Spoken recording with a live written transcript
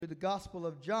the Gospel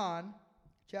of John,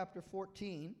 chapter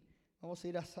 14. Vamos a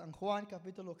ir a San Juan,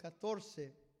 capítulo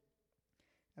 14,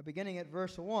 beginning at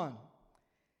verse 1.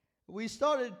 We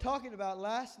started talking about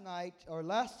last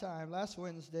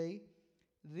Wednesday,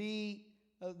 the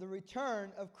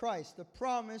return of Christ, the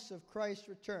promise of Christ's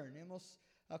return. Hemos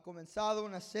comenzado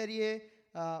una serie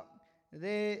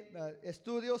de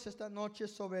estudios esta noche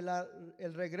sobre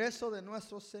el regreso de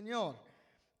nuestro Señor.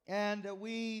 And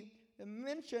we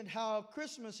mentioned how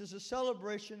Christmas is a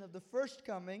celebration of the first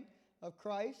coming of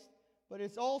Christ, but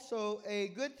it's also a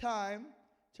good time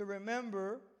to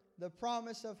remember the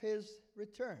promise of His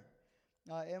return.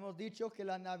 Hemos dicho que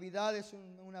la Navidad es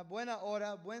una buena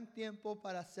hora, buen tiempo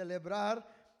para celebrar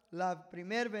la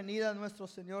primer venida de nuestro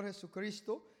Señor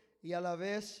Jesucristo y a la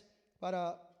vez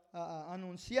para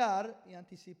anunciar y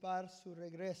anticipar su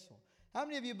regreso. How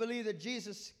many of you believe that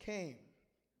Jesus came?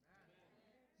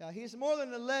 He's more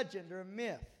than a legend or a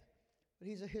myth, but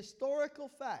He's a historical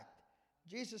fact.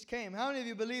 Jesus came. How many of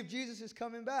you believe Jesus is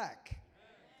coming back?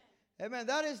 Amen.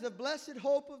 That is the blessed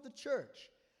hope of the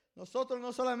church. Nosotros no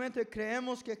solamente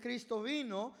creemos que Cristo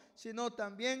vino, sino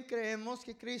también creemos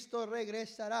que Cristo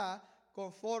regresará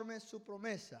conforme su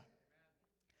promesa.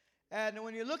 And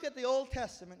when you look at the Old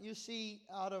Testament, you see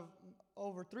out of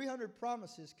over 300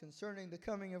 promises concerning the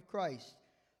coming of Christ,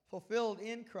 fulfilled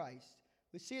in Christ,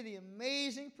 we see the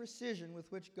amazing precision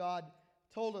with which God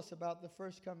told us about the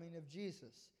first coming of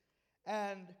Jesus.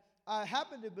 And I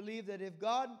happen to believe that if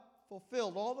God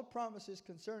fulfilled all the promises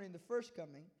concerning the first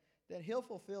coming, then He'll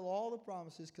fulfill all the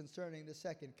promises concerning the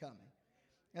second coming.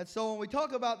 And so when we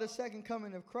talk about the second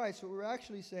coming of Christ, what we're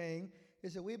actually saying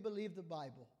is that we believe the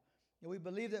Bible. And we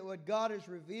believe that what God has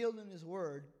revealed in His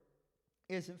Word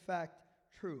is in fact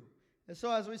true. And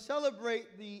so as we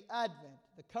celebrate the Advent,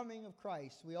 the coming of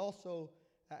Christ, we also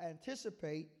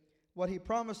anticipate what He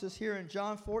promises here in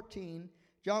John 14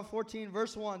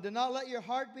 verse 1. Do not let your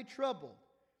heart be troubled.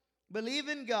 Believe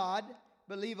in God,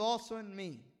 believe also in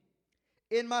me.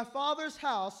 In my Father's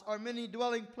house are many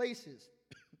dwelling places.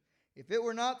 If it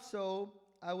were not so,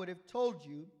 I would have told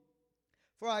you,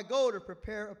 for I go to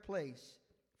prepare a place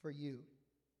for you.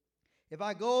 If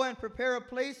I go and prepare a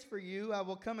place for you, I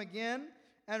will come again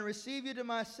and receive you to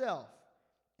myself,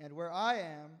 and where I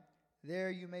am,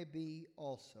 there you may be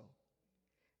also.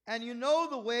 And you know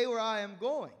the way where I am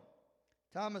going.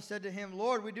 Thomas said to Him,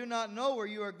 Lord, we do not know where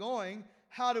you are going.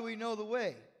 How do we know the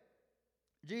way?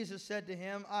 Jesus said to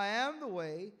him, I am the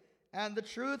way and the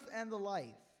truth and the life,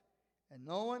 and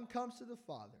no one comes to the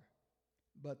Father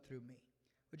but through me.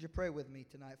 Would you pray with me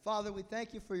tonight? Father, we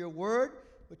thank you for your word,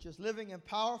 which is living and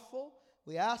powerful.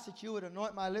 We ask that you would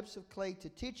anoint my lips of clay to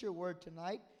teach your word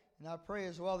tonight, and I pray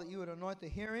as well that you would anoint the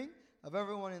hearing of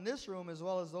everyone in this room as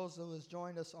well as those who has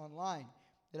joined us online,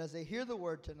 that as they hear the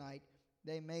word tonight,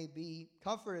 they may be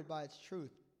comforted by its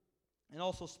truth and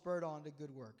also spurred on to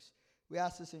good works. We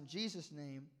ask this in Jesus'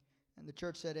 name, and the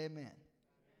church said amen.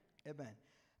 Amen.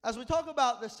 As we talk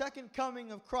about the second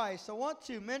coming of Christ, I want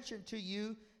to mention to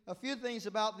you a few things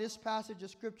about this passage of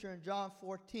Scripture in John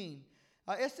 14.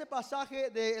 Este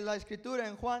pasaje de la Escritura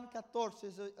en Juan 14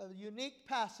 is a unique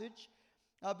passage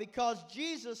because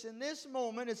Jesus in this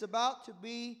moment is about to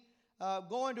be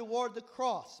going toward the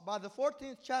cross. By the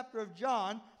 14th chapter of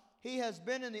John, He has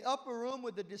been in the upper room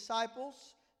with the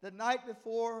disciples the night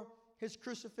before His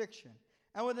crucifixion.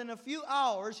 And within a few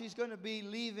hours, He's going to be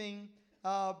leaving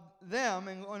them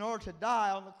in order to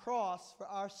die on the cross for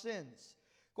our sins.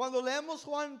 Cuando leemos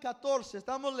Juan 14,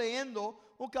 estamos leyendo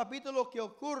un capítulo que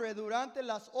ocurre durante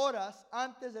las horas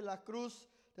antes de la cruz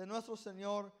de nuestro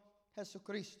Señor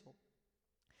Jesucristo.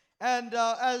 And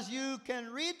as you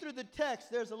can read through the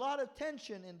text, there's a lot of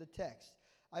tension in the text.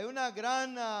 Hay una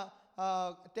gran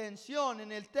tensión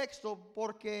en el texto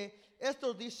porque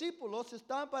estos discípulos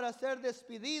están para ser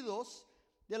despedidos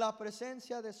de la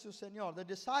presencia de su Señor. The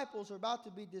disciples are about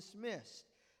to be dismissed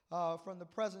from the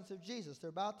presence of Jesus. They're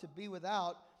about to be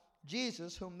without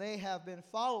Jesus, whom they have been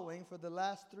following for the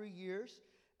last 3 years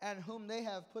and whom they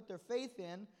have put their faith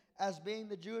in as being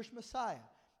the Jewish Messiah.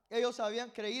 Ellos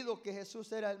habían creído que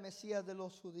Jesús era el Mesías de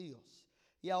los judíos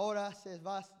y ahora se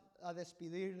va a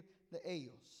despedir de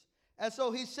ellos. And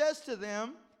so He says to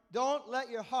them, don't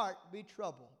let your heart be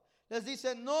troubled. Les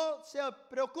dice, no se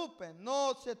preocupen,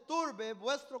 no se turbe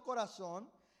vuestro corazón.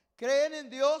 Creen en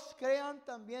Dios, crean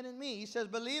también en mí. He says,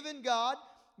 believe in God,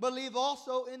 believe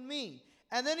also in me.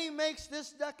 And then He makes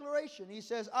this declaration. He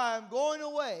says, I am going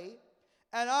away,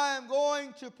 and I am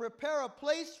going to prepare a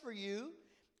place for you.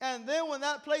 And then when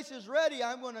that place is ready,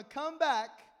 I'm going to come back,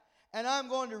 and I'm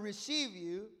going to receive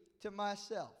you to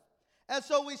myself. And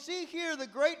so we see here the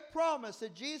great promise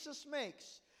that Jesus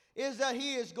makes is that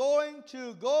he is going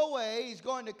to go away, he's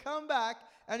going to come back,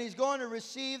 and he's going to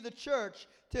receive the church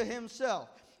to himself.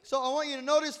 So I want you to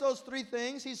notice those three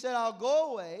things. He said, I'll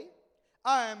go away,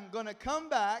 I'm going to come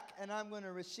back, and I'm going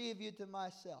to receive you to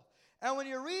myself. And when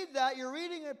you read that, you're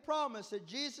reading a promise that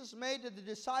Jesus made to the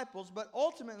disciples, but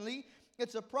ultimately,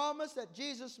 it's a promise that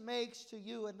Jesus makes to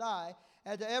you and I,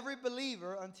 and to every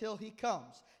believer until he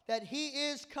comes, that he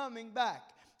is coming back.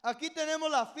 Aquí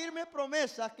tenemos la firme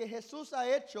promesa que Jesús ha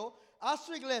hecho a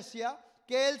su iglesia,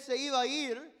 que él se iba a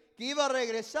ir, que iba a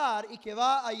regresar y que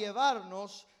va a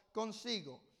llevarnos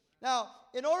consigo. Now,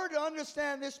 in order to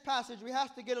understand this passage, we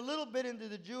have to get a little bit into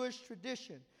the Jewish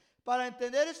tradition. Para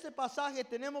entender este pasaje,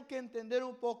 tenemos que entender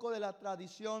un poco de la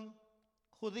tradición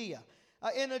judía.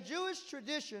 In a Jewish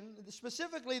tradition,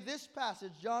 specifically this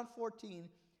passage, John 14,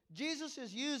 Jesus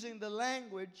is using the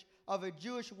language of a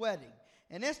Jewish wedding.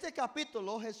 En este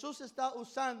capítulo, Jesús está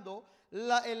usando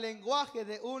el lenguaje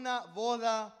de una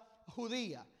boda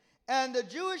judía. And the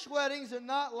Jewish weddings are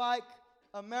not like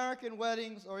American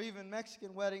weddings or even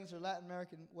Mexican weddings or Latin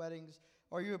American weddings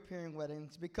or European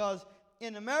weddings, because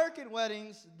in American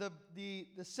weddings,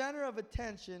 the center of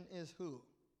attention is who?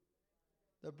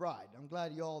 The bride. I'm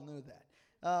glad you all knew that.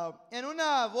 En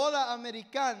una boda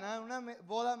americana, una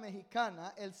boda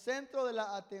mexicana, el centro de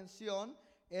la atención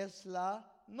es la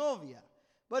novia.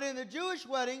 But in the Jewish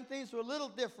wedding, things were a little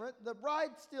different. The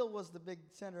bride still was the big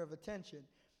center of attention.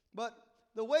 But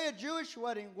the way a Jewish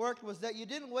wedding worked was that you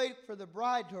didn't wait for the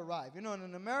bride to arrive. You know, in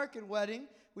an American wedding,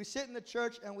 we sit in the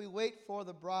church and we wait for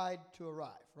the bride to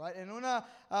arrive, right? En una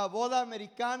boda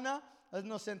americana,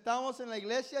 nos sentamos en la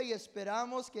iglesia y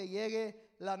esperamos que llegue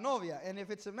la novia. And if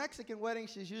it's a Mexican wedding,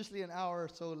 she's usually an hour or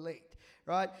so late,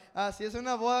 right? Si es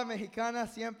una boda mexicana,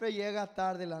 siempre llega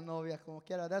tarde la novia, como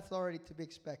quiera. That's already to be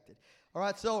expected. All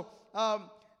right, so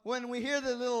when we hear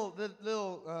the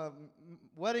little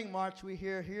wedding march, we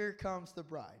hear, "Here comes the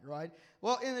bride," right?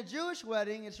 Well, in a Jewish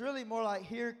wedding, it's really more like,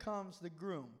 "Here comes the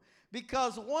groom."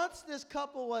 Because once this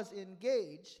couple was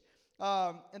engaged,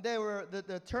 and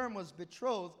the term was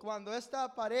betrothed, cuando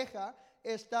esta pareja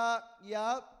está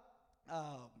ya,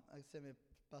 se me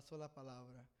pasó la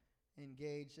palabra,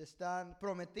 engaged, están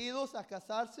prometidos a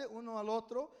casarse uno al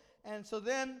otro, and so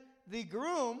then the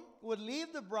groom would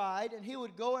leave the bride and he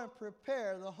would go and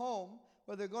prepare the home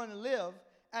where they're going to live,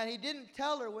 and he didn't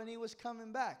tell her when he was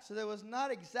coming back. So there was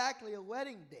not exactly a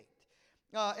wedding date.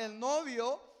 El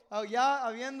novio, ya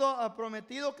habiendo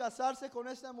prometido casarse con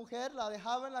esta mujer, la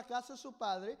dejaba en la casa de su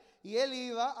padre y él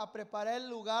iba a preparar el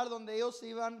lugar donde ellos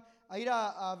iban a ir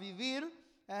a vivir.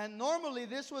 And normally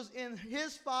this was in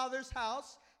his father's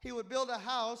house. He would build a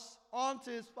house onto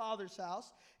his father's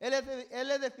house. Él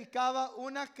edificaba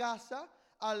una casa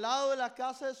al lado de la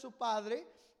casa de su padre,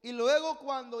 y luego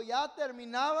cuando ya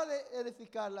terminaba de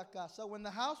edificar la casa, when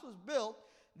the house was built,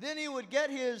 then he would get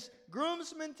his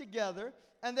groomsmen together,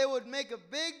 and they would make a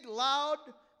big, loud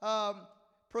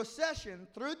procession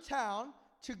through town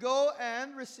to go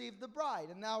and receive the bride.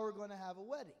 And now we're going to have a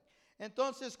wedding.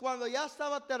 Entonces, cuando ya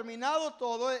estaba terminado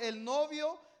todo, el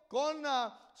novio con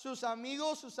sus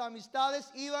amigos, sus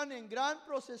amistades, iban en gran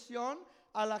procesión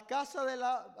a la casa de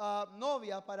la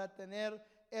novia para tener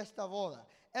esta boda.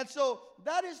 And so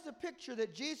that is the picture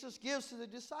that Jesus gives to the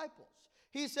disciples.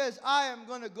 He says, I am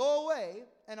going to go away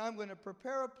and I'm going to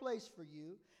prepare a place for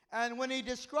you. And when he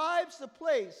describes the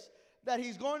place that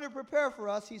he's going to prepare for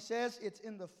us, he says it's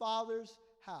in the Father's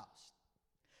house.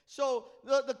 So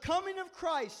the coming of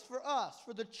Christ for us,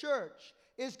 for the church,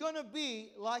 is going to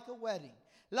be like a wedding.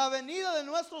 La venida de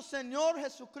nuestro Señor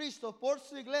Jesucristo por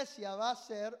su iglesia va a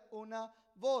ser una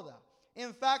boda.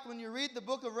 In fact, when you read the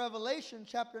book of Revelation,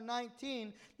 chapter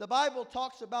 19, the Bible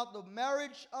talks about the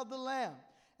marriage of the Lamb.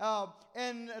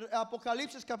 En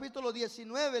Apocalipsis capítulo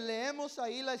 19 leemos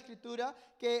ahí la escritura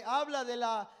que habla de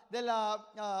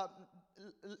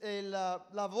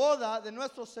la boda de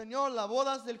nuestro Señor, las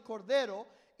bodas del Cordero,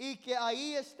 y que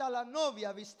ahí está la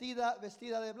novia vestida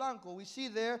de blanco. We see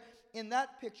there in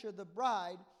that picture the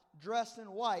bride dressed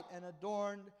in white and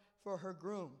adorned for her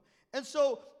groom. And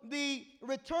so the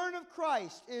return of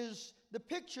Christ is the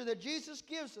picture that Jesus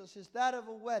gives us, is that of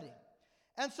a wedding.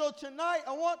 And so tonight,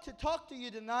 I want to talk to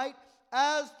you tonight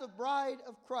as the bride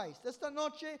of Christ. Esta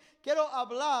noche quiero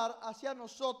hablar hacia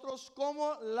nosotros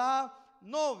como la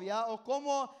novia o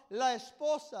como la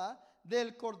esposa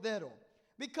del Cordero.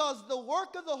 Because the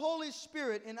work of the Holy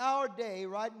Spirit in our day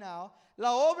right now,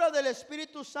 la obra del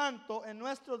Espíritu Santo en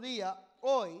nuestro día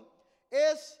hoy,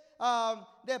 es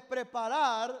de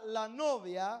preparar la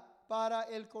novia para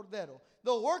el Cordero.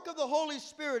 The work of the Holy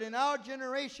Spirit in our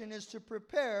generation is to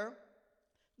prepare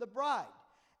the bride.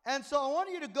 And so I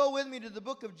want you to go with me to the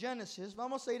book of Genesis.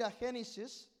 Vamos a ir a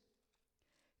Génesis,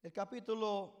 el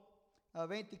capítulo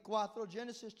 24,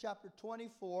 Genesis chapter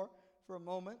 24 for a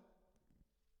moment.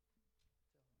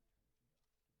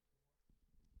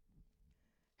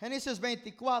 Genesis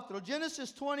 24.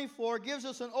 Genesis 24 gives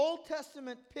us an Old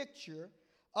Testament picture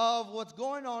of what's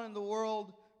going on in the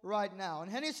world right now.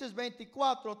 En Génesis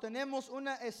 24 tenemos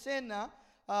una escena,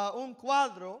 un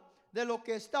cuadro de lo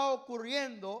que está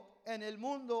ocurriendo en el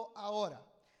mundo ahora.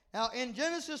 Now, in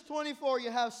Genesis 24,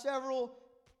 you have several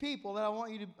people that I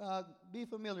want you to be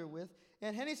familiar with.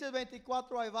 En Génesis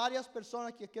 24 hay varias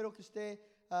personas que quiero que usted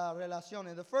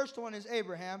relacione. The first one is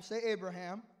Abraham. Say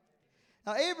Abraham.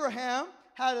 Now, Abraham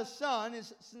had a son.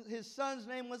 His son's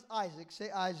name was Isaac. Say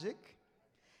Isaac.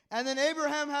 And then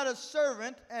Abraham had a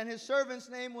servant, and his servant's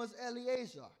name was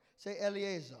Eliezer. Say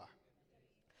Eliezer.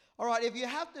 All right, if you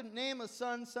have to name a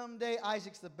son someday,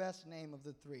 Isaac's the best name of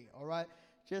the three, all right?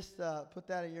 Just put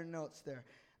that in your notes there.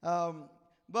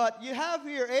 But you have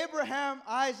here Abraham,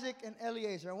 Isaac, and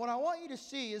Eliezer. And what I want you to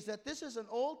see is that this is an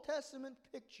Old Testament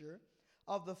picture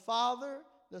of the Father,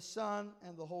 the Son,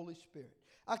 and the Holy Spirit.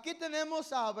 Aquí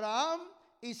tenemos a Abraham,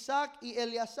 Isaac y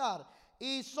Eleazar.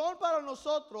 Y son para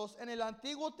nosotros en el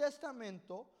Antiguo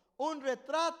Testamento un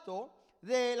retrato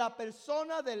de la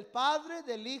persona del Padre,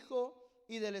 del Hijo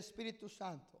y del Espíritu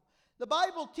Santo. The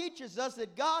Bible teaches us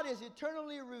that God is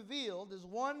eternally revealed as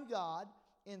one God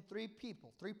in three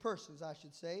people, three persons, I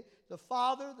should say, the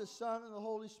Father, the Son, and the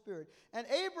Holy Spirit. And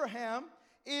Abraham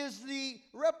is the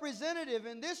representative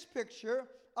in this picture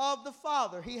of the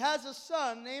Father. He has a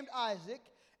son named Isaac,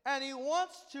 and he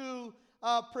wants to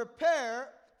prepare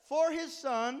for his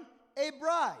son a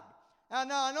bride. And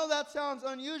now I know that sounds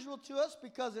unusual to us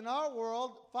because in our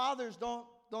world, fathers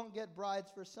don't get brides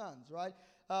for sons, right?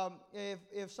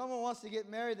 If someone wants to get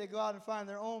married, they go out and find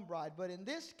their own bride. But in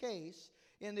this case,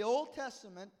 in the Old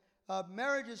Testament,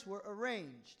 marriages were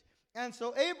arranged. And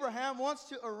so Abraham wants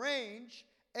to arrange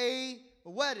a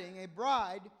wedding, a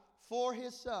bride for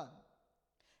his son.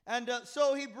 And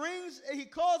so he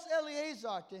calls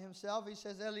Eliezer to himself. He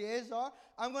says, Eliezer,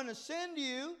 I'm going to send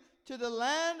you to the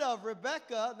land of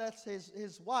Rebekah, that's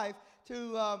his wife,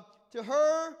 to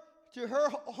her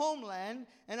homeland,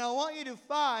 and I want you to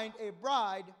find a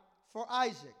bride for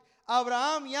Isaac.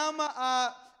 Abraham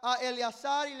llama a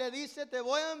Eleazar y le dice, te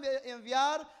voy a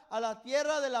enviar a la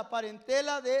tierra de la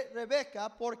parentela de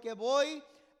Rebeca, porque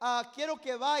quiero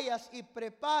que vayas y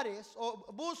prepares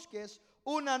o busques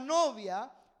una novia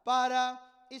para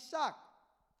Isaac.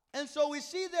 And so we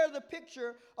see there the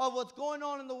picture of what's going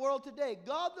on in the world today.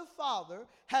 God the Father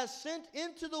has sent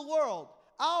into the world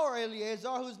our Eliezer,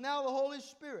 who's now the Holy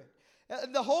Spirit.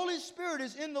 The Holy Spirit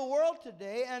is in the world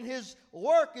today, and his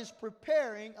work is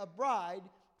preparing a bride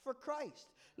for Christ.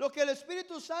 Lo que el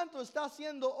Espíritu Santo está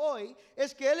haciendo hoy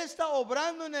es que Él está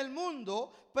obrando en el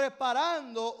mundo,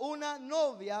 preparando una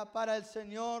novia para el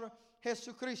Señor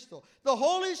Jesucristo. The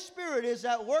Holy Spirit is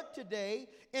at work today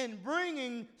in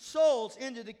bringing souls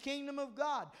into the kingdom of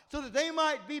God so that they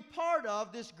might be part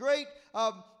of this great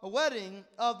wedding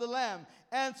of the Lamb.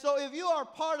 And so if you are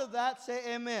part of that,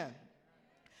 say amen.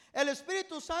 El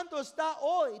Espíritu Santo está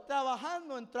hoy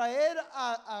trabajando en traer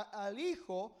al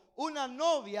Hijo una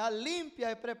novia limpia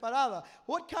y preparada.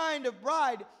 What kind of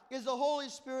bride is the Holy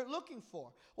Spirit looking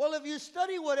for? Well, if you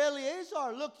study what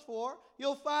Eliezer looked for,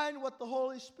 you'll find what the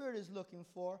Holy Spirit is looking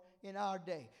for in our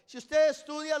day. Si usted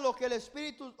estudia lo que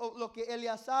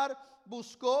Eleazar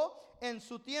buscó en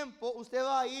su tiempo, usted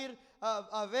va a ir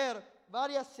a ver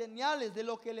varias señales de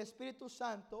lo que el Espíritu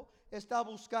Santo está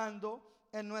buscando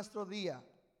en nuestro día.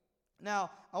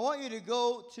 Now, I want you to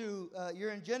go to,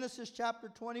 you're in Genesis chapter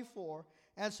 24,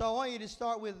 and so I want you to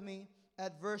start with me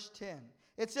at verse 10.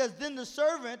 It says, then the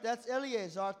servant, that's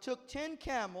Eliezer, took 10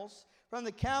 camels from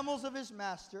the camels of his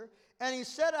master, and he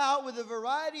set out with a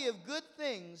variety of good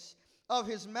things of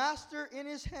his master in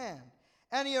his hand.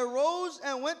 And he arose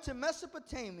and went to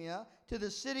Mesopotamia, to the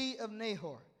city of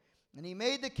Nahor. And he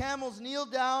made the camels kneel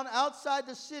down outside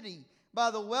the city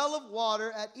by the well of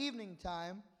water at evening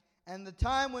time, and the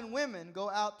time when women go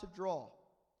out to draw.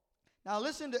 Now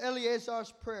listen to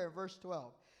Eliezer's prayer, verse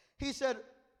 12. He said,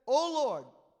 O Lord,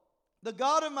 the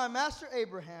God of my master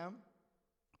Abraham,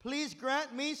 please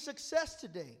grant me success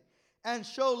today and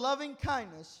show loving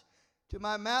kindness to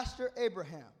my master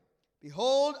Abraham.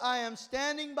 Behold, I am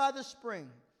standing by the spring,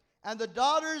 and the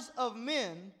daughters of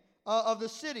men of the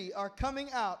city are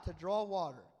coming out to draw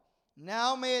water.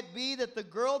 Now may it be that the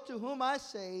girl to whom I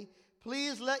say,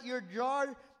 please let your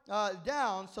jar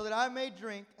down so that I may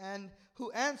drink, and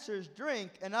who answers,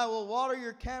 drink, and I will water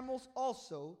your camels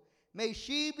also. May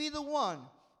she be the one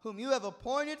whom you have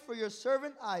appointed for your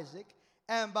servant Isaac,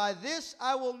 and by this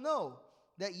I will know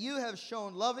that you have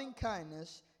shown loving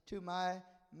kindness to my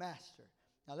master.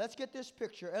 Now let's get this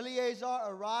picture. Eleazar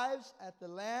arrives at the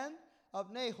land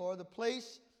of Nahor, the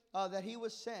place that he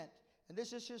was sent. And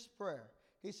this is his prayer.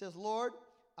 He says, Lord,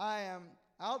 I am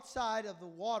outside of the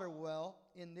water well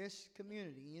in this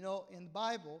community. You know, in the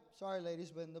Bible, sorry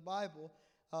ladies, but in the Bible,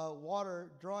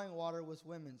 drawing water was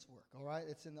women's work, all right?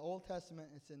 It's in the Old Testament,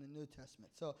 it's in the New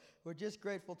Testament. So we're just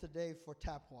grateful today for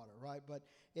tap water, right? But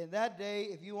in that day,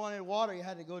 if you wanted water, you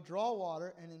had to go draw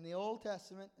water. And in the Old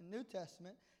Testament and New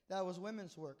Testament, that was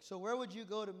women's work. So where would you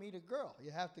go to meet a girl?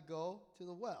 You have to go to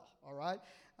the well, all right?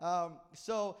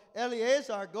 So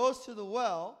Eleazar goes to the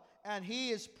well, and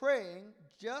he is praying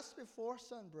just before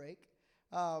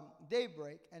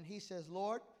daybreak, and he says,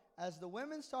 Lord, as the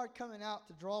women start coming out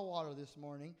to draw water this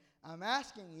morning, I'm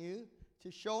asking you to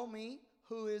show me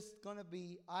who is going to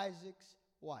be Isaac's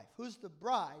wife. Who's the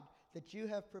bride that you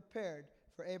have prepared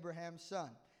for Abraham's son?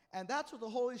 And that's what the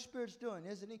Holy Spirit's doing,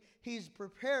 isn't he? He's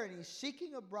preparing, he's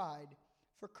seeking a bride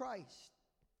for Christ.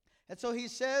 And so he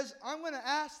says, I'm going to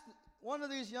ask one of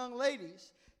these young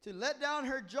ladies to let down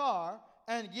her jar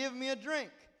and give me a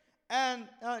drink. And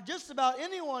just about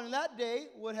anyone in that day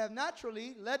would have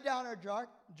naturally let down her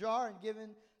jar and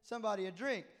given somebody a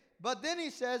drink. But then he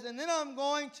says, and then I'm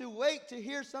going to wait to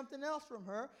hear something else from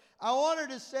her. I want her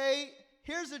to say,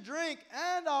 here's a drink,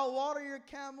 and I'll water your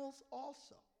camels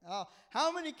also.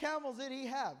 How many camels did he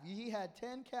have? He had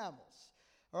 10 camels.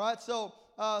 All right, so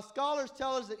scholars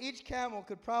tell us that each camel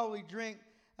could probably drink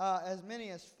as many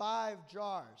as 5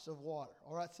 jars of water.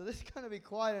 All right, so this is going to be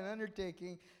quite an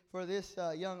undertaking for this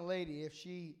young lady if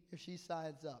she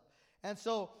signs up. And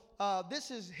so this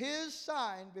is his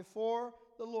sign before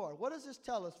the Lord. What does this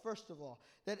tell us, first of all?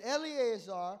 That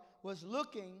Eleazar was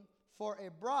looking for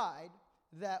a bride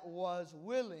that was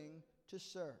willing to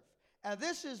serve. And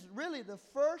this is really the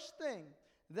first thing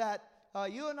that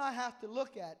you and I have to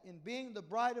look at in being the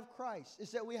bride of Christ,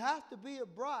 is that we have to be a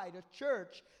bride, a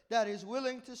church that is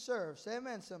willing to serve. Say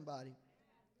amen, somebody.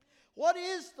 What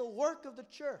is the work of the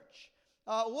church?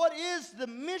 What is the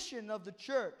mission of the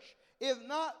church, if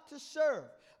not to serve?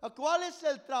 ¿Cuál es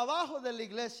el trabajo de la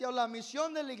iglesia o la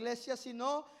misión de la iglesia?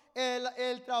 Sino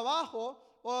el trabajo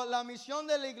o la misión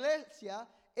de la iglesia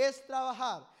es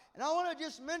trabajar. And I want to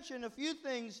just mention a few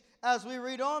things as we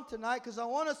read on tonight, because I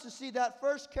want us to see that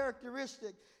first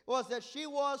characteristic was that she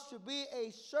was to be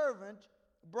a servant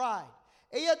bride.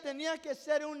 Ella tenía que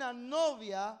ser una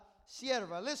novia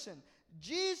sierva. Listen,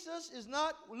 Jesus is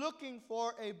not looking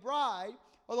for a bride,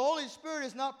 or the Holy Spirit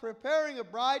is not preparing a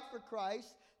bride for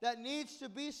Christ that needs to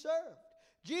be served.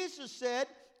 Jesus said,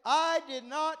 I did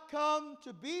not come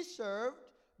to be served,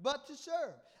 but to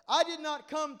serve. I did not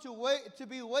come to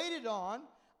be waited on,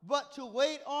 but to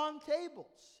wait on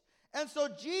tables. And so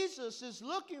Jesus is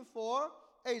looking for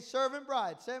a servant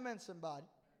bride. Say amen, somebody.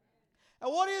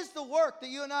 And what is the work that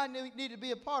you and I need to be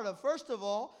a part of? First of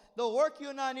all, the work you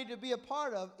and I need to be a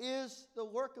part of is the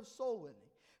work of soul winning.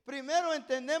 Primero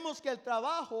entendemos que el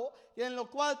trabajo en lo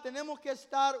cual tenemos que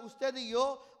estar usted y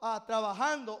yo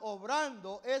trabajando,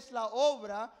 obrando, es la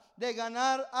obra de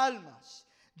ganar almas.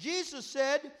 Jesus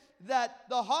said that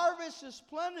the harvest is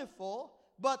plentiful,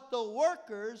 but the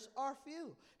workers are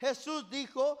few. Jesús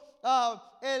dijo,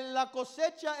 la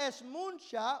cosecha es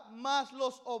mucha, mas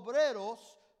los obreros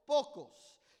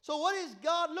pocos. So what is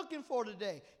God looking for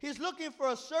today? He's looking for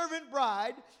a servant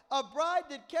bride, a bride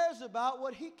that cares about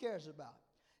what he cares about.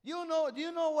 Do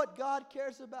you know what God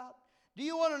cares about? Do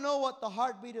you want to know what the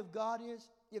heartbeat of God is?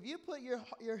 If you put your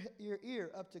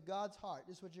ear up to God's heart,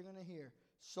 this is what you're going to hear.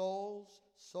 Souls,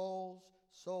 souls,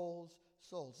 souls,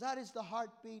 souls. That is the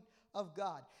heartbeat of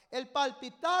God. El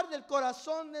palpitar del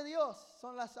corazón de Dios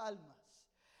son las almas.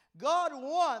 God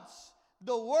wants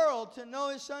the world to know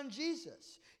his son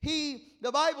Jesus.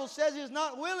 The Bible says he's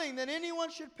not willing that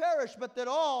anyone should perish, but that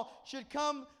all should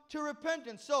come to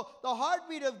repentance. So the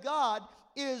heartbeat of God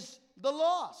is the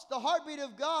lost. The heartbeat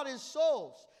of God is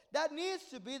souls. That needs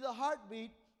to be the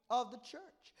heartbeat of the church.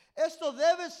 Esto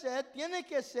tiene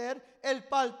que ser el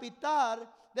palpitar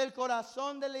del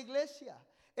corazón de la iglesia.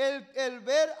 El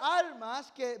ver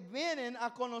almas que vienen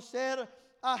a conocer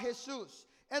a Jesús.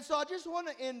 And so I just want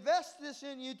to invest this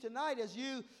in you tonight as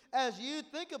you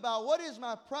think about what is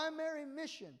my primary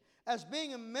mission as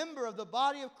being a member of the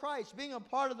body of Christ, being a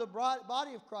part of the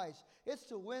body of Christ. It's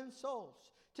to win souls,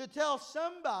 to tell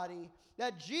somebody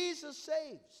that Jesus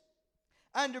saves,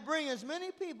 and to bring as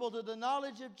many people to the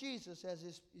knowledge of Jesus as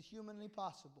is humanly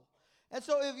possible. And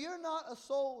so if you're not a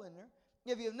soul winner,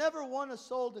 if you've never won a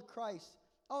soul to Christ,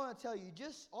 I want to tell you,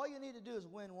 just all you need to do is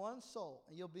win one soul,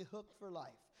 and you'll be hooked for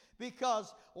life.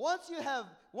 Because once you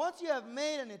have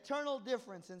made an eternal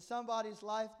difference in somebody's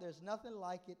life, there's nothing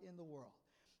like it in the world.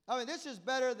 I mean, this is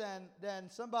better than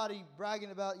somebody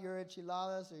bragging about your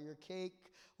enchiladas or your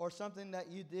cake or something that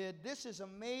you did. This is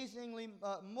amazingly,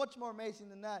 much more amazing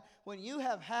than that, when you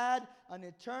have had an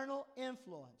eternal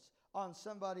influence on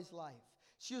somebody's life.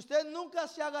 Si usted nunca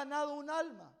se ha ganado un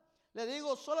alma, le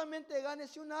digo, solamente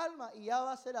gánese un alma y ya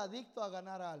va a ser adicto a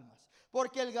ganar almas.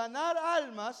 Porque el ganar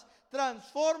almas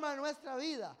transforma nuestra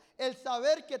vida. El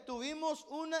saber que tuvimos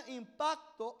un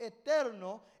impacto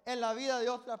eterno en la vida de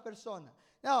otra persona.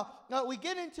 Now, we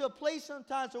get into a place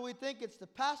sometimes where we think it's the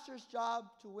pastor's job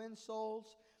to win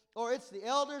souls, or it's the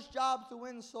elder's job to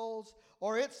win souls,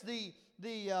 or it's the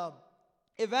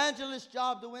evangelist's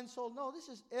job to win souls. No, this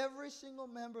is every single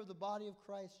member of the body of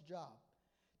Christ's job,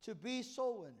 to be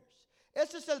soul winners.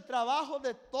 Ese es el trabajo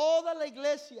de toda la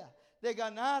iglesia, de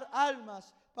ganar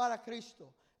almas para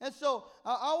Cristo. And so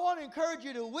I want to encourage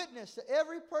you to witness to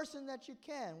every person that you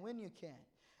can when you can.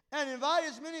 And invite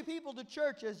as many people to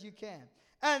church as you can.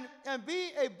 And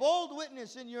be a bold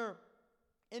witness in your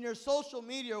social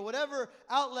media or whatever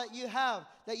outlet you have,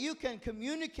 that you can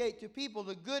communicate to people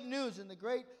the good news and the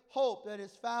great hope that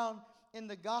is found in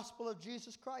the gospel of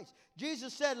Jesus Christ.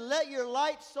 Jesus said, "Let your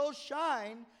light so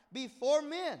shine before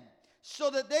men,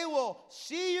 so that they will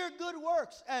see your good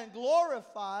works and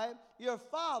glorify your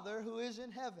Father who is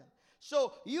in heaven."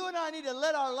 So you and I need to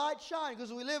let our light shine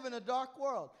because we live in a dark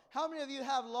world. How many of you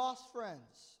have lost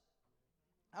friends?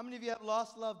 How many of you have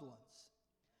lost loved ones?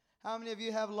 How many of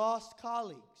you have lost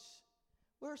colleagues?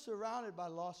 We're surrounded by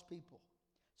lost people.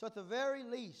 So at the very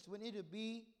least, we need to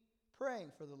be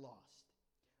praying for the lost.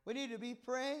 We need to be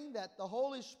praying that the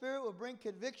Holy Spirit will bring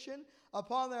conviction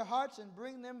upon their hearts and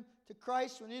bring them to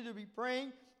Christ. We need to be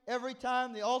praying every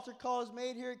time the altar call is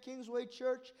made here at Kingsway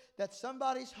Church that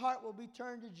somebody's heart will be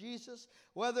turned to Jesus,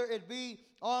 whether it be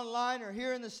online or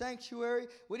here in the sanctuary.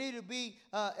 We need to be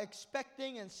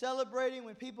expecting and celebrating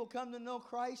when people come to know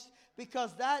Christ,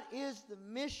 because that is the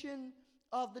mission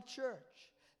of the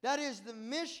church. That is the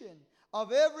mission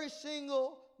of every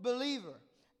single believer.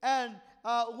 And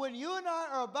when you and I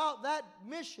are about that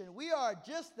mission, we are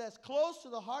just as close to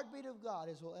the heartbeat of God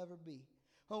as we'll ever be.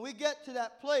 When we get to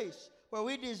that place where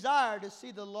we desire to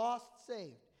see the lost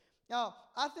saved. Now,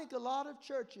 I think a lot of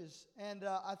churches, and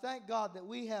I thank God that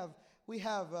we have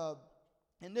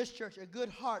in this church a good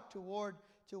heart toward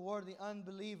the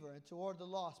unbeliever and toward the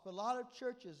lost. But a lot of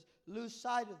churches lose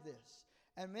sight of this.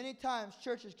 And many times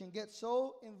churches can get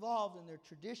so involved in their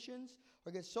traditions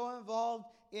or get so involved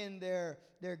in their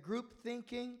group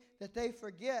thinking that they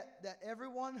forget that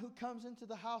everyone who comes into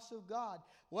the house of God,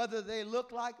 whether they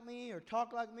look like me or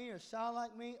talk like me or sound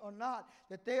like me or not,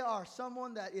 that they are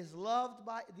someone that is loved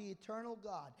by the eternal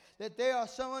God, that they are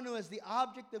someone who is the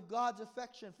object of God's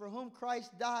affection, for whom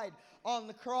Christ died on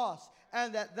the cross,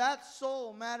 and that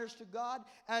soul matters to God.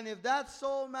 And if that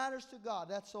soul matters to God,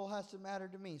 that soul has to matter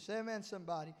to me. Say amen,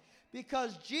 somebody.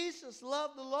 Because Jesus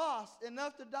loved the lost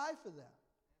enough to die for them.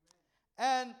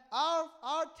 And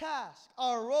our task,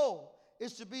 our role,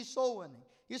 is to be soul winning.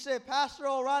 You say, "Pastor,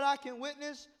 all right, I can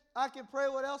witness, I can pray,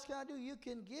 what else can I do?" You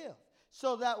can give,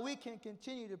 so that we can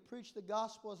continue to preach the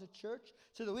gospel as a church,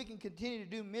 so that we can continue to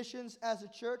do missions as a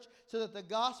church, so that the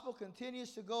gospel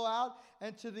continues to go out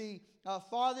and to the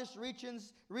farthest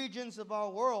regions of our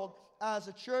world as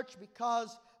a church,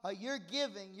 because your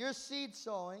giving, your seed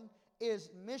sowing,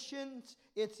 is missions.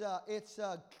 It's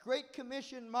Great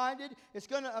Commission minded. It's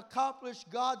going to accomplish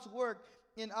God's work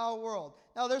in our world.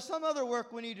 Now, there's some other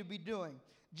work we need to be doing.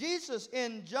 Jesus,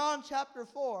 in John chapter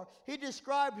 4, he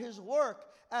described his work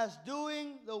as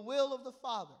doing the will of the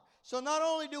Father. So not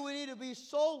only do we need to be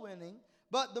soul winning,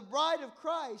 but the bride of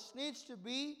Christ needs to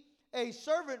be a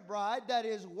servant bride that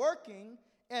is working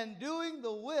and doing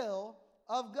the will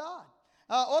of God.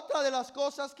 Otra de las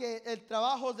cosas que el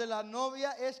trabajo de la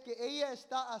novia es que ella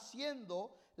está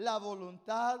haciendo la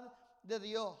voluntad de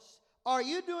Dios. Are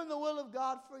you doing the will of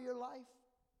God for your life?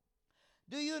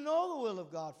 Do you know the will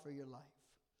of God for your life?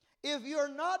 If you're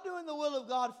not doing the will of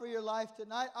God for your life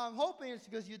tonight, I'm hoping it's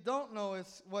because you don't know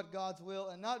it's what God's will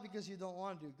and not because you don't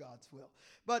want to do God's will.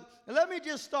 But let me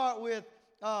just start with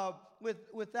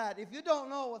that. If you don't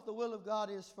know what the will of God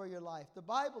is for your life, the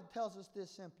Bible tells us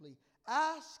this simply: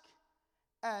 ask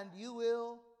and you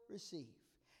will receive.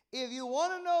 If you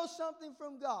want to know something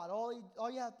from God, all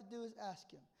you have to do is ask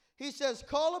him. He says,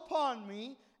 "Call upon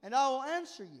me and I will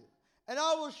answer you, and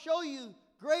I will show you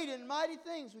great and mighty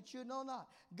things which you know not."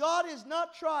 God is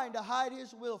not trying to hide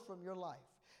his will from your life.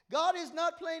 God is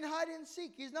not playing hide and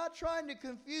seek. He's not trying to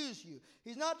confuse you.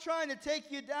 He's not trying to take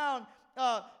you down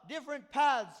different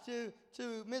paths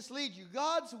to mislead you.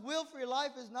 God's will for your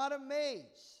life is not a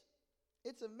maze.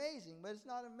 It's amazing, but it's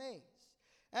not a maze.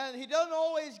 And He doesn't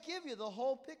always give you the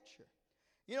whole picture.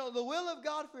 You know, the will of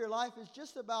God for your life is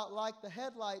just about like the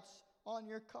headlights on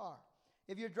your car.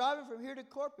 If you're driving from here to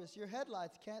Corpus, your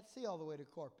headlights can't see all the way to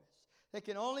Corpus. They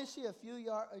can only see a few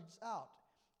yards out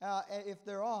if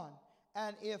they're on.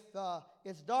 And if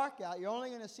it's dark out, you're only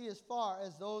going to see as far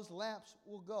as those lamps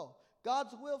will go.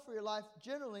 God's will for your life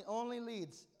generally only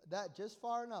leads that just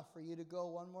far enough for you to go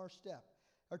one more step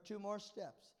or two more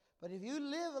steps. But if you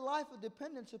live a life of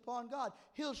dependence upon God,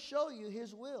 He'll show you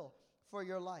His will for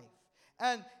your life.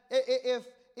 And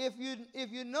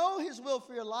if you know His will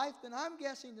for your life, then I'm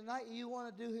guessing tonight you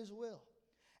want to do His will.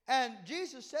 And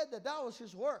Jesus said that was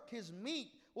His work. His meat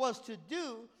was to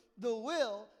do the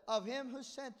will of Him who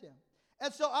sent Him.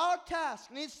 And so our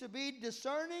task needs to be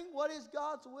discerning what is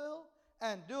God's will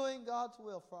and doing God's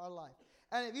will for our life.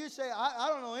 And if you say, I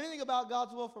don't know anything about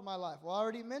God's will for my life. Well, I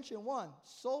already mentioned one,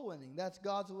 soul winning. That's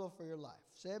God's will for your life.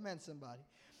 Say amen, somebody.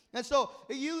 And so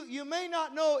you may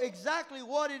not know exactly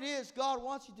what it is God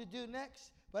wants you to do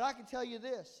next, but I can tell you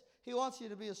this. He wants you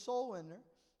to be a soul winner.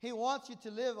 He wants you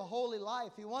to live a holy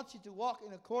life. He wants you to walk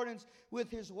in accordance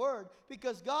with His word,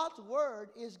 because God's word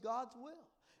is God's will.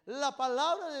 La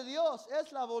palabra de Dios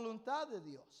es la voluntad de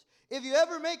Dios. If you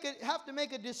ever have to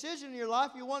make a decision in your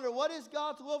life, you wonder, what is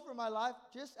God's will for my life?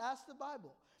 Just ask the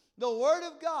Bible. The word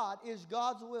of God is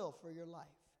God's will for your life.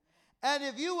 And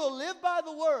if you will live by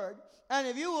the word, and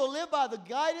if you will live by the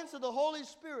guidance of the Holy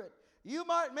Spirit, you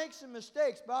might make some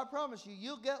mistakes, but I promise you,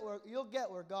 you'll get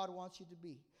where God wants you to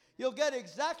be. You'll get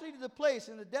exactly to the place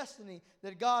and the destiny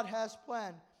that God has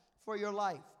planned for your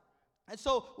life. And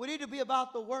so we need to be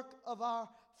about the work of our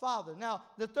Father. Now,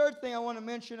 the third thing I want to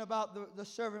mention about the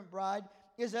servant bride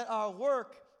is that our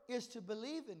work is to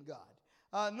believe in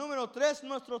God. Número 3,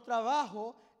 nuestro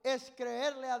trabajo es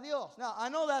creerle a Dios. Now, I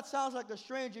know that sounds like a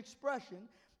strange expression,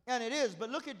 and it is, but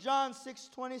look at John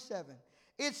 6:27.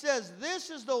 It says,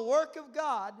 "This is the work of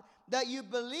God, that you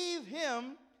believe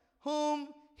Him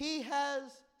whom He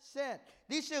has sent."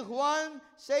 Dice Juan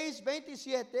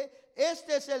 6:27, este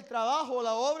es el trabajo,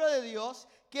 la obra de Dios,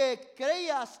 que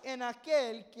creas en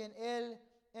aquel quien Él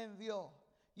envió.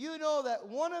 You know that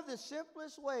one of the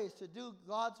simplest ways to do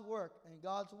God's work and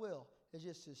God's will is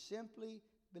just to simply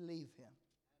believe Him.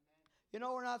 You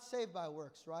know, we're not saved by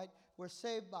works, right? We're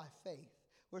saved by faith.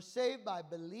 We're saved by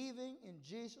believing in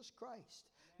Jesus Christ.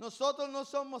 Nosotros no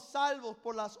somos salvos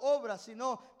por las obras,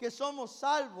 sino que somos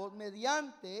salvos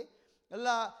mediante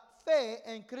la fe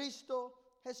en Cristo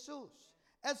Jesús.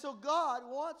 And so God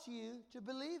wants you to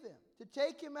believe Him, to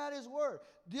take Him at His word.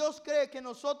 Dios cree que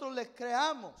nosotros le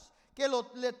creamos, que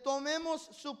le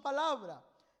tomemos su palabra,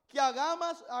 que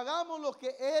hagamos lo que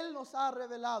Él nos ha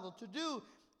revelado, to do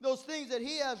those things that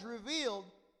He has revealed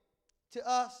to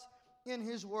us in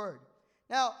His word.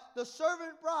 Now, the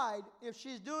servant bride, if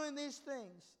she's doing these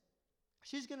things,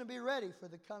 she's going to be ready for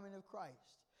the coming of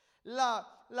Christ. La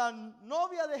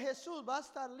novia de Jesús va a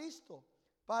estar listo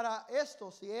para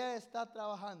esto si ella está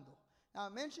trabajando. Now, I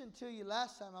mentioned to you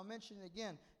last time, I'll mention it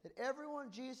again, that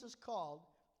everyone Jesus called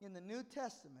in the New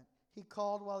Testament, He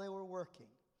called while they were working.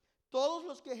 Todos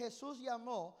los que Jesús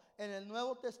llamó en el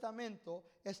Nuevo Testamento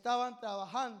estaban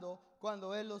trabajando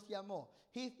cuando Él los llamó.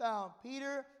 He found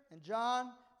Peter and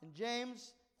John and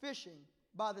James fishing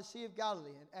by the Sea of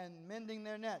Galilee and mending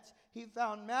their nets. He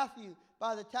found Matthew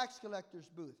by the tax collector's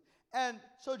booth. And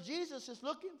so Jesus is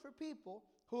looking for people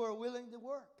who are willing to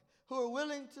work, who are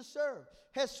willing to serve.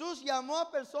 Jesús llamó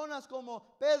a personas como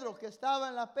Pedro, que estaba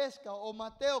en la pesca, o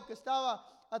Mateo, que estaba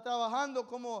trabajando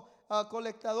como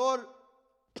colectador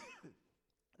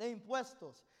de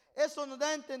impuestos. Eso nos da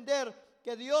a entender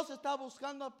que Dios está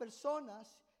buscando a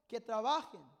personas que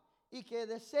trabajen y que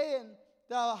deseen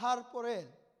trabajar por Él.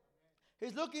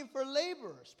 He's looking for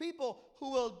laborers, people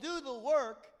who will do the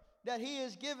work that He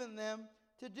has given them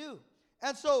to do.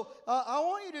 And so I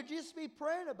want you to just be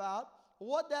praying about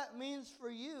what that means for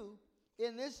you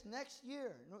in this next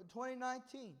year,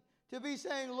 2019. To be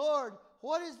saying, Lord,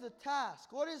 what is the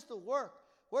task? What is the work?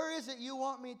 Where is it you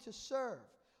want me to serve?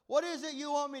 What is it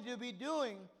you want me to be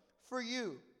doing for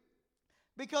you?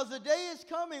 Because the day is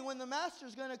coming when the Master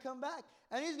is going to come back,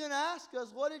 and He's going to ask us,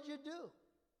 what did you do?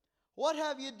 What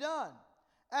have you done?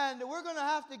 And we're going to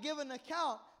have to give an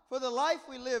account for the life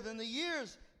we lived and the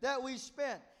years that we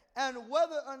spent, and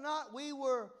whether or not we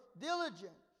were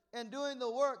diligent in doing the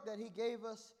work that He gave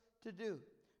us to do.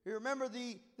 You remember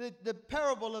the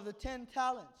parable of the 10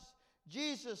 talents.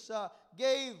 Jesus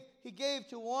gave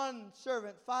to one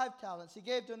servant 5 talents. He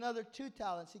gave to another 2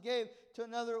 talents. He gave to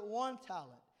another 1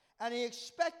 talent. And he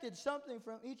expected something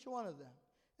from each one of them.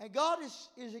 And God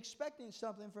is expecting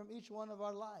something from each one of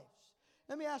our lives.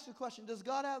 Let me ask you a question. Does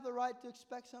God have the right to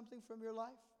expect something from your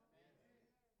life?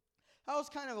 That was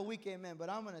kind of a weak amen, but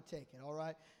I'm going to take it, all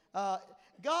right?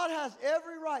 God has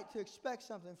every right to expect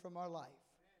something from our life.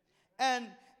 And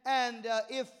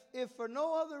if for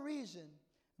no other reason,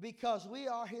 because we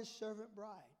are his servant bride.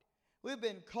 We've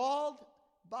been called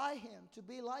by him to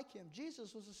be like him.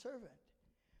 Jesus was a servant.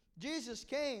 Jesus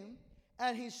came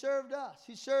and he served us.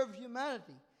 He served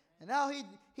humanity. And now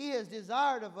he has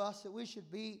desired of us that we should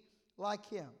be like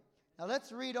him. Now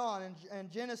let's read on in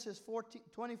Genesis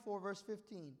 24, verse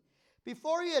 15.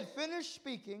 Before he had finished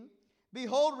speaking,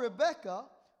 behold, Rebekah,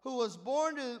 who was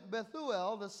born to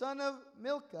Bethuel, the son of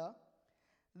Milcah,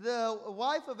 the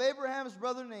wife of Abraham's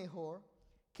brother Nahor,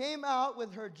 came out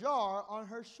with her jar on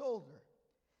her shoulder.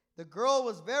 The girl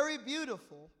was very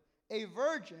beautiful, a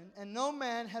virgin, and no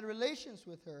man had relations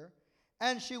with her.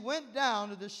 And she went down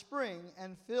to the spring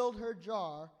and filled her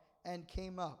jar and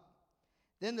came up.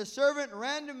 Then the servant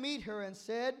ran to meet her and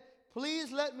said,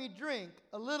 "Please let me drink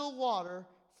a little water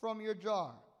from your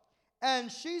jar."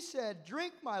 And she said,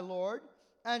 "Drink, my lord."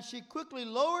 And she quickly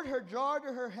lowered her jar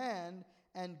to her hand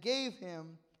and gave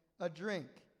him a drink.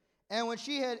 And when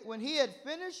he had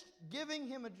finished giving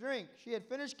him a drink,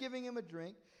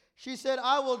 she said,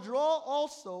 "I will draw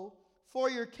also for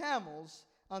your camels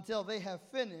until they have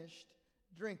finished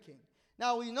drinking."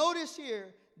 Now we notice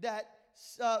here that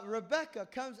Rebekah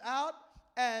comes out,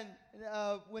 and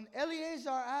when Eliezer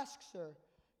asks her,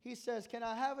 he says, "Can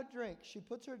I have a drink?" She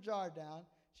puts her jar down,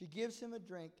 she gives him a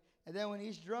drink, and then when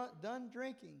he's done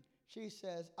drinking, she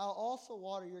says, "I'll also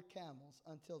water your camels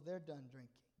until they're done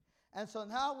drinking." And so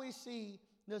now we see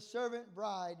the servant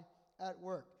bride at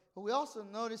work. But we also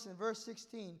notice in verse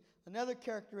 16 another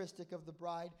characteristic of the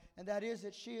bride, and that is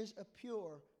that she is a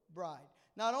pure bride.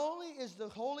 Not only is the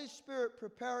Holy Spirit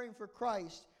preparing for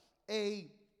Christ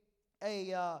a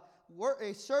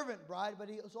servant bride, but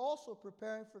he is also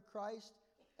preparing for Christ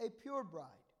a pure bride.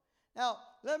 Now,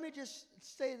 let me just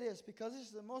say this, because this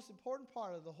is the most important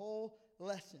part of the whole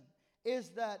lesson, is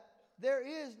that there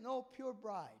is no pure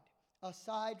bride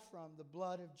aside from the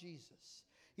blood of Jesus.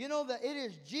 You know that it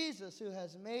is Jesus who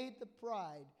has made the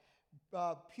bride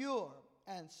pure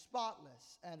and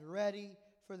spotless and ready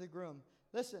for the groom.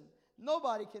 Listen,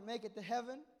 nobody can make it to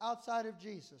heaven outside of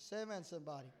Jesus. Say amen,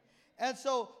 somebody. And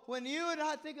so when you and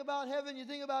I think about heaven, you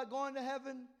think about going to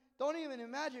heaven, don't even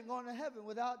imagine going to heaven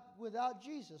without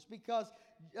Jesus, because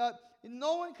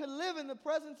no one can live in the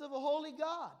presence of a holy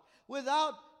God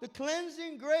without the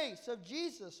cleansing grace of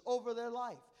Jesus over their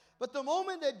life. But the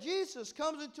moment that Jesus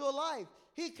comes into a life,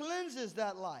 he cleanses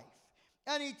that life.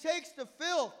 And he takes the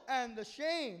filth and the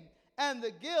shame and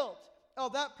the guilt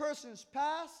of that person's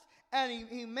past, and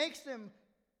he makes them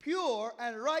pure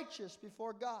and righteous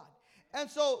before God. And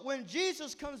so when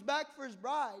Jesus comes back for his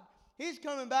bride, he's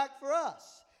coming back for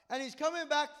us. And he's coming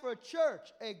back for a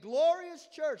church, a glorious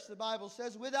church, the Bible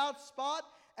says, without spot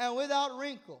and without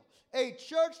wrinkle. A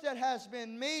church that has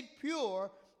been made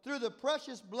pure through the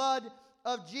precious blood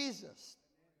of Jesus.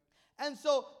 And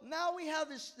so now we have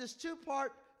this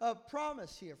two-part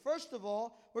promise here. First of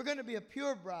all, we're going to be a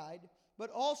pure bride, but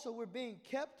also we're being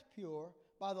kept pure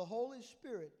by the Holy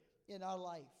Spirit in our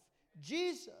life.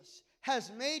 Jesus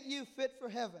has made you fit for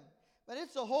heaven, but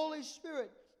it's the Holy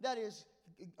Spirit that is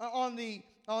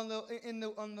in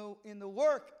the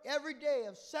work every day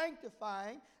of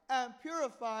sanctifying and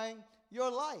purifying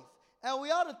your life. And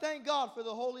we ought to thank God for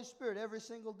the Holy Spirit every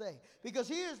single day, because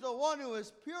he is the one who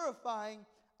is purifying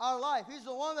our life. He's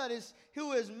the one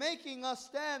who is making us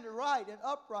stand right and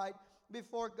upright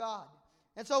before God.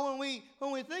 And so when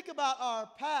we think about our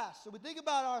past, so we think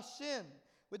about our sin,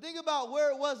 we think about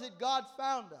where it was that God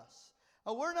found us,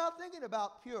 we're not thinking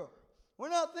about pure. We're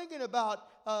not thinking about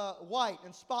white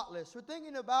and spotless. We're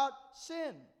thinking about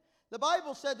sin. The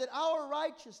Bible said that our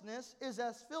righteousness is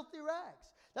as filthy rags.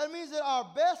 That means that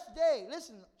our best day,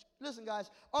 listen guys,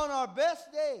 on our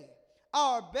best day,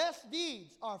 our best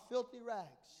deeds are filthy rags.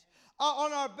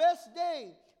 On our best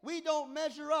day, we don't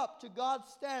measure up to God's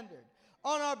standard.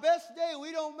 On our best day,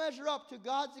 we don't measure up to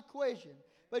God's equation.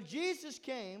 But Jesus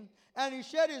came and he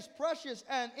shed his precious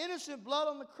and innocent blood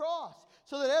on the cross,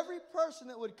 so that every person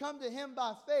that would come to him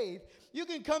by faith, you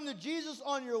can come to Jesus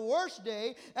on your worst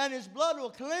day, and his blood will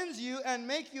cleanse you and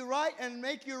make you right and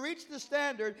make you reach the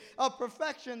standard of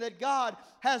perfection that God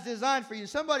has designed for you.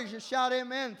 Somebody should shout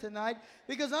amen tonight,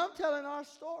 because I'm telling our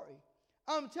story.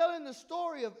 I'm telling the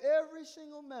story of every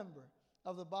single member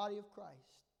of the body of Christ.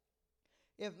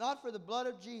 If not for the blood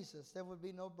of Jesus, there would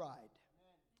be no bride.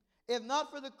 If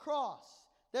not for the cross,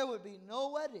 there would be no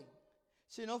wedding.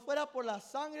 Si no fuera por la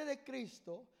sangre de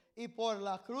Cristo y por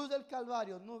la cruz del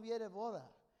Calvario, no hubiera boda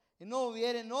y no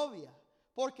hubiera novia,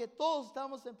 porque todos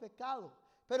estamos en pecado.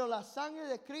 Pero la sangre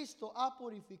de Cristo ha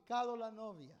purificado la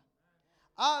novia.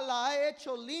 La ha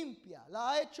hecho limpia,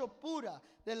 la ha hecho pura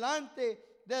delante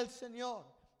del Señor.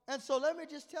 And so let me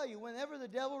just tell you, whenever the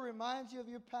devil reminds you of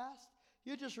your past,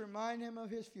 you just remind him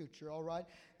of his future, all right?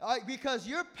 Because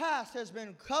your past has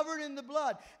been covered in the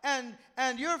blood. And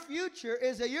your future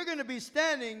is that you're going to be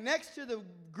standing next to the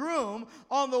groom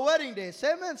on the wedding day.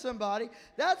 Say amen, somebody.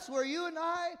 That's where you and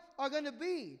I are going to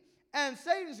be. And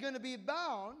Satan's going to be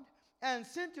bound and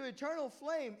sent to eternal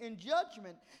flame in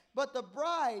judgment. But the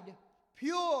bride,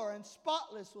 pure and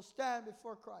spotless, will stand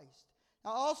before Christ.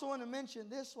 Now, I also want to mention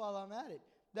this while I'm at it,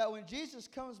 that when Jesus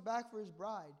comes back for his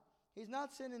bride, he's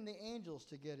not sending the angels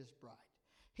to get his bride.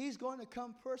 He's going to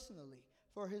come personally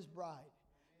for his bride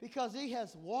because he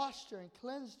has washed her and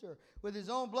cleansed her with his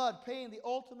own blood, paying the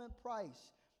ultimate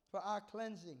price for our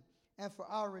cleansing and for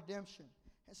our redemption.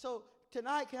 And so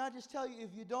tonight, can I just tell you,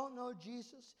 if you don't know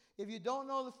Jesus, if you don't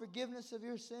know the forgiveness of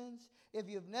your sins, if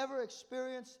you've never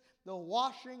experienced the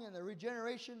washing and the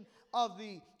regeneration of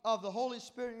the Holy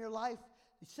Spirit in your life,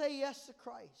 say yes to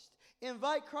Christ.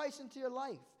 Invite Christ into your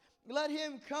life. Let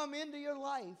him come into your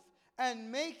life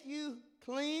and make you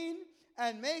clean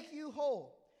and make you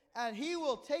whole. And he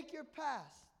will take your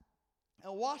past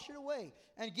and wash it away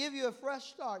and give you a fresh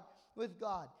start with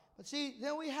God. But see,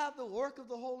 then we have the work of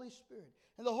the Holy Spirit.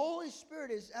 And the Holy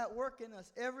Spirit is at work in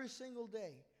us every single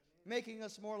day, making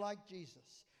us more like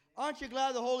Jesus. Aren't you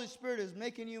glad the Holy Spirit is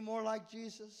making you more like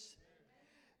Jesus?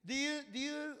 Do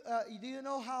you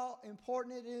know how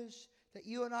important it is that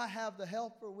you and I have the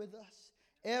Helper with us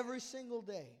every single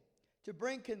day to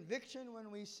bring conviction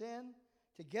when we sin,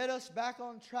 to get us back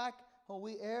on track when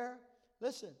we err?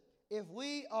 Listen, if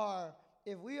we are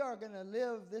going to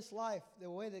live this life the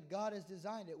way that God has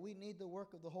designed it, we need the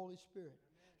work of the Holy Spirit.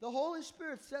 The Holy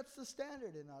Spirit sets the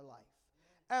standard in our life.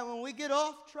 And when we get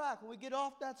off track, when we get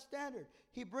off that standard,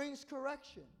 he brings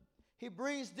correction. He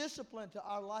brings discipline to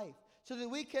our life so that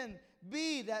we can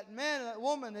be that man, that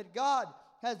woman that God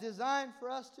has designed for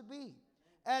us to be.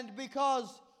 And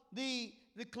because the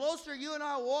closer you and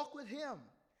I walk with him,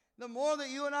 the more that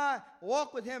you and I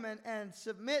walk with him and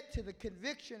submit to the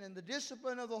conviction and the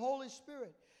discipline of the Holy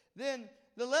Spirit, then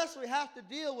the less we have to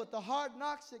deal with the hard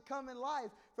knocks that come in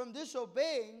life from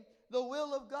disobeying the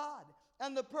will of God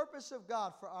and the purpose of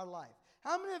God for our life.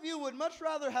 How many of you would much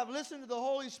rather have listened to the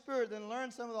Holy Spirit than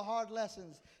learn some of the hard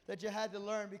lessons that you had to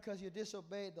learn because you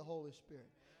disobeyed the Holy Spirit?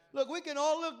 Look, we can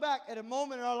all look back at a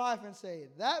moment in our life and say,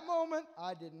 that moment,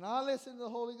 I did not listen to the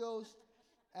Holy Ghost,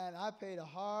 and I paid a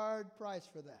hard price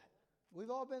for that. We've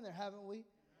all been there, haven't we?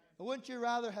 Wouldn't you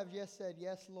rather have just said,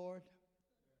 yes, Lord?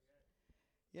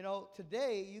 You know,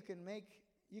 today you can make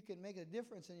a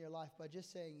difference in your life by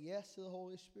just saying yes to the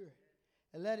Holy Spirit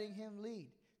and letting him lead.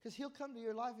 Because he'll come to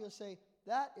your life, he'll say,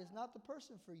 that is not the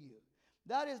person for you.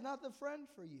 That is not the friend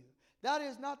for you. That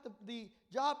is not the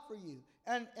job for you.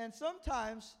 And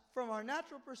sometimes, from our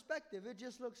natural perspective, it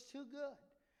just looks too good.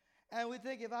 And we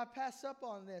think, if I pass up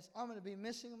on this, I'm going to be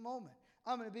missing a moment.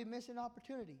 I'm going to be missing an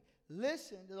opportunity.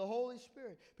 Listen to the Holy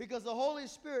Spirit, because the Holy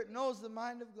Spirit knows the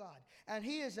mind of God. And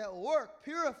he is at work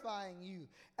purifying you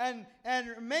and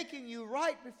making you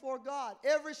right before God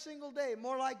every single day,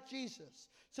 more like Jesus.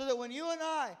 So that when you and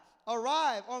I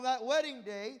arrive on that wedding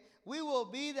day, we will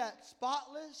be that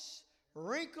spotless,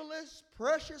 wrinkleless,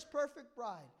 precious, perfect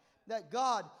bride that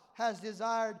God has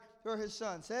desired for his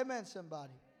son. Say amen,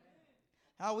 somebody.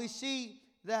 Now we see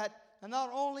that not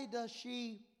only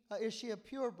is she a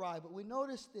pure bride, but we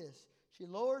notice this. She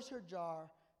lowers her jar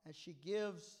and she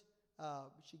gives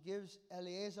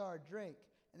Eleazar a drink.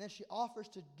 And then she offers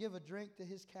to give a drink to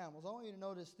his camels. I want you to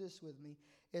notice this with me,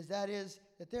 is that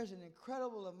there's an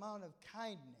incredible amount of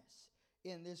kindness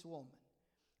in this woman.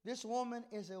 This woman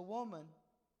is a woman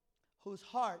whose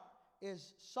heart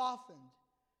is softened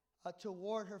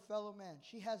toward her fellow man.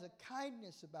 She has a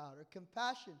kindness about her,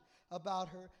 compassion about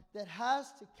her that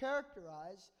has to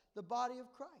characterize the body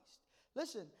of Christ.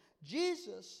 Listen,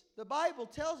 Jesus, the Bible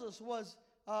tells us, was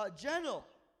gentle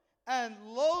and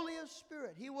lowly of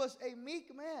spirit. He was a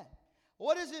meek man.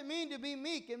 What does it mean to be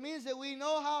meek? It means that we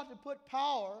know how to put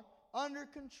power under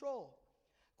control.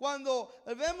 Cuando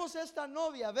vemos esta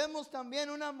novia, vemos también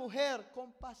una mujer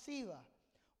compasiva,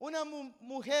 una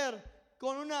mujer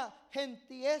con una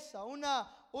gentileza,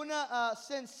 una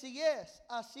sencillez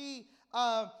así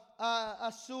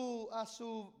a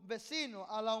su vecino,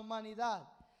 a la humanidad.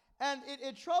 And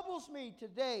it troubles me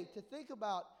today to think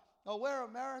about where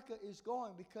America is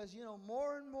going, because,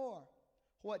 more and more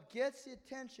what gets the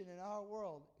attention in our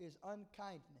world is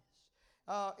unkindness.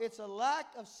 It's a lack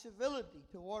of civility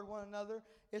toward one another,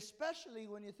 especially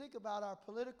when you think about our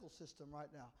political system right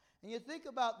now. And you think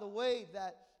about the way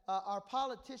that our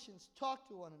politicians talk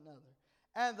to one another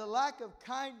and the lack of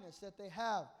kindness that they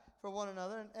have for one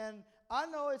another. And I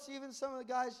know it's even some of the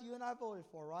guys you and I voted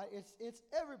for, right? It's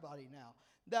everybody now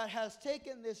that has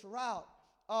taken this route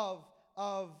of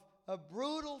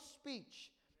brutal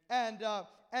speech. And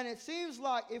it seems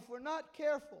like if we're not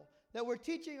careful, that we're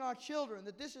teaching our children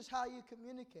that this is how you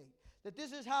communicate, that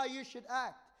this is how you should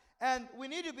act. And we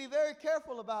need to be very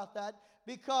careful about that,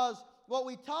 because what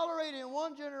we tolerate in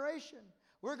one generation,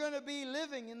 we're going to be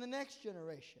living in the next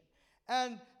generation.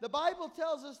 And the Bible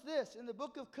tells us this in the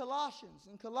book of Colossians,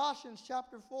 in Colossians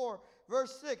chapter 4,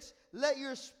 verse 6, let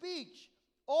your speech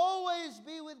always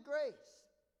be with grace. Amen.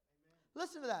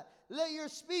 Listen to that. Let your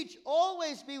speech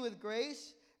always be with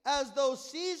grace, as though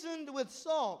seasoned with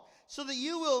salt, so that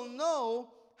you will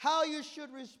know how you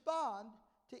should respond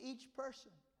to each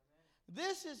person. Amen.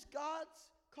 This is God's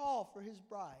call for his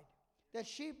bride, that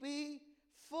she be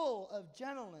full of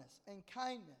gentleness and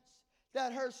kindness,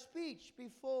 that her speech be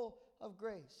full of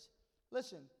grace.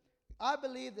 Listen, I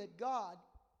believe that God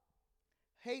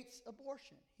hates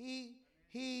abortion. He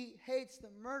hates the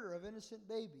murder of innocent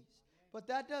babies. But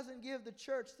that doesn't give the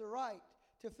church the right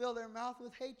to fill their mouth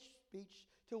with hate speech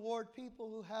toward people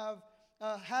who have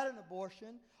had an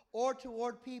abortion, or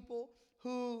toward people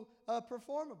who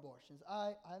perform abortions.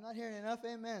 I'm not hearing enough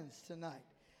amens tonight.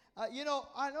 I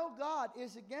know God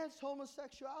is against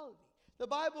homosexuality. The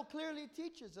Bible clearly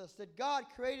teaches us that God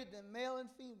created them male and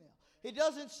female. He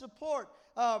doesn't support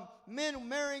men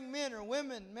marrying men or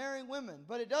women marrying women.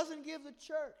 But it doesn't give the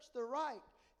church the right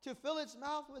to fill its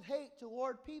mouth with hate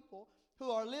toward people who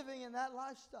are living in that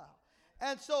lifestyle.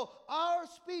 And so our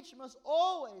speech must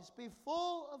always be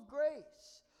full of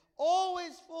grace,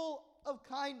 always full of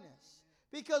kindness,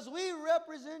 because we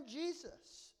represent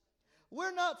Jesus.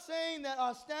 We're not saying that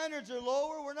our standards are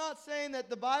lower. We're not saying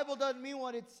that the Bible doesn't mean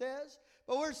what it says.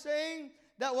 But we're saying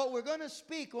that what we're going to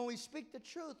speak, when we speak the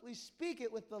truth, we speak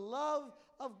it with the love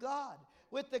of God,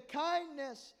 with the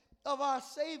kindness of our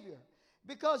Savior.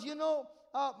 Because,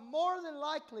 more than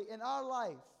likely in our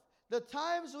life, the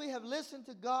times we have listened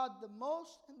to God the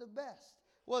most and the best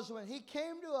was when he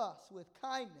came to us with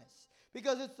kindness.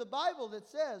 Because it's the Bible that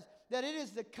says that it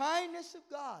is the kindness of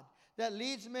God that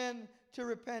leads men to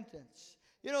repentance.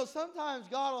 Sometimes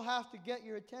God will have to get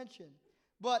your attention.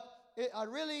 But I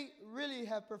really, really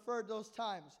have preferred those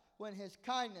times when his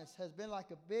kindness has been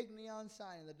like a big neon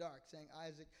sign in the dark saying,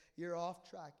 Isaac, you're off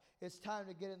track. It's time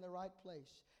to get in the right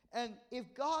place. And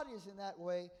if God is in that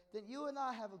way, then you and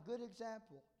I have a good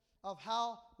example of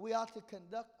how we ought to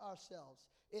conduct ourselves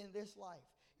in this life.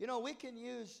 We can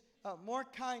use more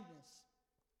kindness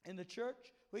in the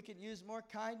church. We can use more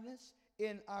kindness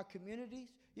in our communities.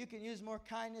 You can use more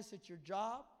kindness at your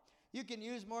job. You can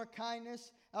use more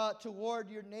kindness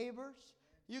toward your neighbors.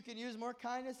 You can use more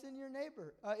kindness in your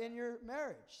in your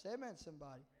marriage. Say amen,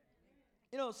 somebody.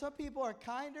 Some people are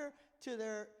kinder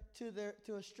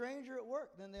to a stranger at work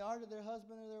than they are to their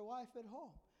husband or their wife at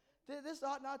home. This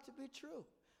ought not to be true.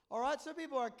 All right, some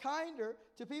people are kinder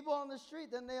to people on the street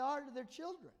than they are to their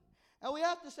children. And we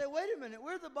have to say, wait a minute,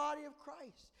 we're the body of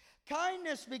Christ.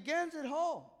 Kindness begins at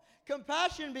home.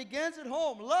 Compassion begins at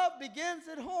home. Love begins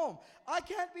at home. I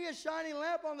can't be a shining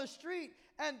lamp on the street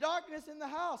and darkness in the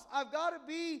house. I've got to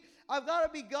be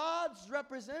God's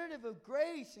representative of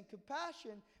grace and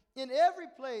compassion in every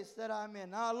place that I'm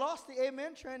in. Now, I lost the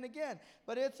amen train again,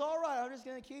 but it's all right. I'm just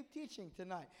going to keep teaching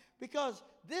tonight, because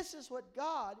this is what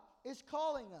God is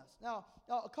calling us. Now,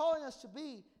 calling us to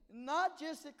be, not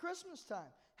just at Christmas time.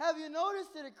 Have you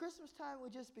noticed that at Christmas time we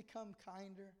just become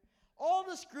kinder? All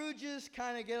the Scrooges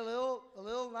kind of get a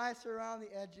little nicer around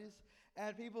the edges,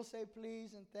 and people say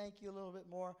please and thank you a little bit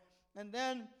more. And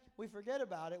then we forget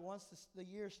about it once the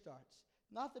year starts.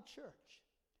 Not the church.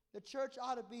 The church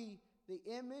ought to be the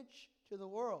image to the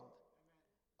world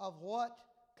of what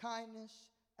kindness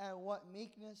and what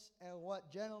meekness and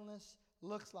what gentleness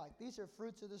looks like. These are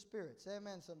fruits of the Spirit. Say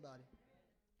amen, somebody.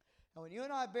 And when you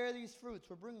and I bear these fruits,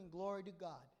 we're bringing glory to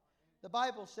God. The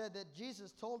Bible said that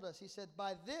Jesus told us, he said,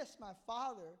 by this my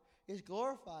Father is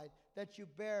glorified, that you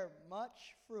bear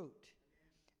much fruit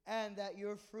and that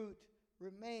your fruit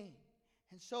remain.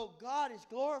 And so God is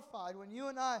glorified when you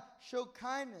and I show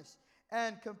kindness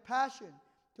and compassion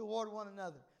toward one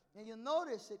another. And you'll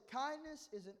notice that kindness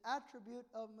is an attribute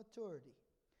of maturity,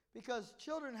 because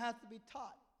children have to be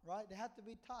taught, right? They have to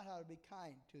be taught how to be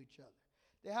kind to each other.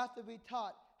 They have to be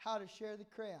taught how to share the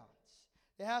crayons.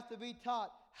 They have to be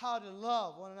taught how to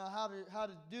love one another, how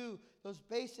to do those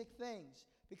basic things.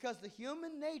 Because the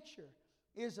human nature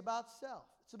is about self.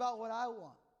 It's about what I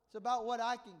want. It's about what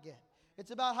I can get. It's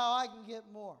about how I can get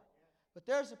more. But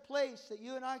there's a place that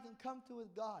you and I can come to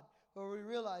with God where we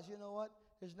realize, you know what?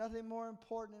 There's nothing more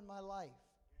important in my life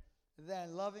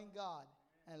than loving God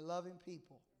and loving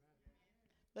people.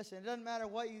 Listen, it doesn't matter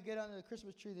what you get under the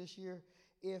Christmas tree this year.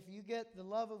 If you get the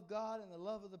love of God and the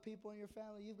love of the people in your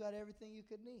family, you've got everything you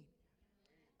could need.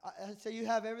 I say you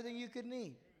have everything you could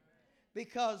need.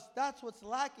 Because that's what's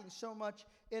lacking so much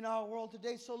in our world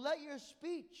today. So let your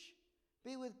speech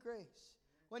be with grace.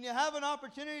 When you have an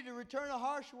opportunity to return a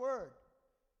harsh word,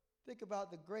 think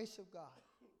about the grace of God.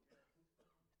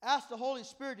 Ask the Holy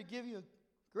Spirit to give you a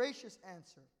gracious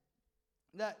answer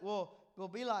that will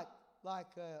be like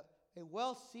a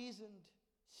well-seasoned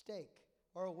steak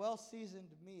or a well-seasoned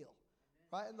meal,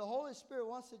 right? And the Holy Spirit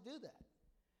wants to do that.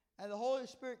 And the Holy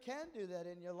Spirit can do that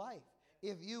in your life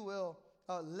if you will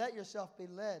let yourself be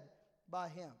led by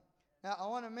Him. Now, I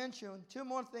want to mention two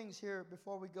more things here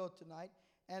before we go tonight,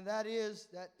 and that is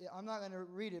that I'm not going to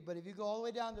read it, but if you go all the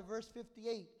way down to verse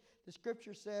 58, the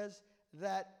Scripture says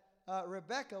that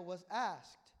Rebekah was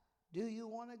asked, do you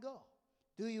want to go?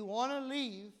 Do you want to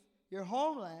leave your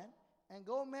homeland and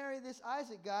go marry this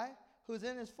Isaac guy who's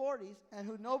in his 40s and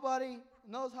who nobody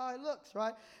knows how he looks,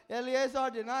 right? Eliezer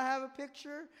did not have a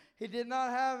picture. He did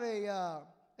not have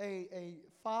a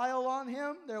file on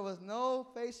him. There was no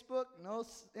Facebook, no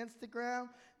Instagram,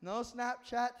 no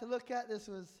Snapchat to look at. This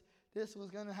was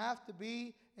going to have to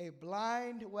be a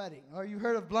blind wedding. Or you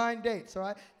heard of blind dates, all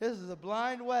right? This is a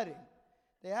blind wedding.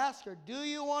 They asked her, do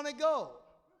you want to go?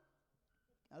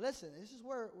 Now listen, this is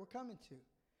where we're coming to.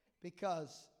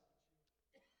 Because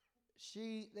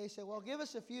they said, well, give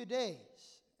us a few days.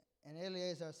 And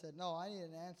Eliezer said, no, I need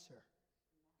an answer.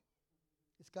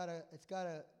 You've got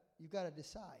to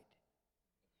decide.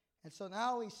 And so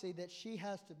now we see that she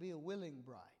has to be a willing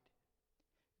bride.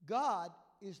 God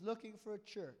is looking for a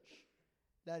church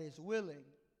that is willing.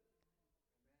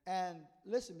 And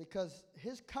listen, because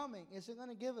His coming isn't going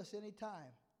to give us any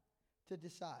time to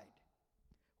decide.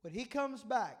 When He comes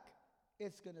back,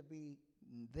 it's going to be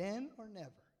then or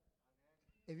never.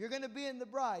 If you're going to be in the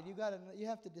bride, you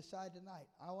have to decide tonight.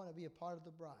 I want to be a part of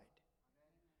the bride.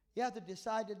 You have to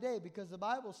decide today, because the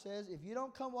Bible says if you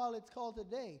don't come while it's called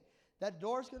today, that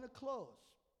door's going to close.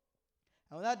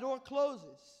 And when that door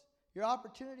closes, your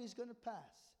opportunity is going to pass.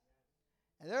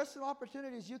 And there are some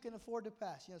opportunities you can afford to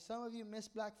pass. You know, some of you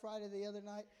missed Black Friday the other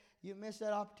night. You missed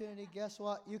that opportunity. Guess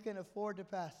what? You can afford to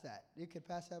pass that. You can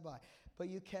pass that by. But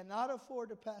you cannot afford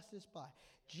to pass this by.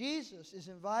 Jesus is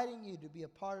inviting you to be a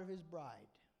part of His bride.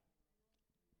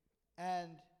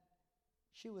 And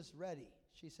she was ready.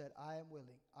 She said, I am willing.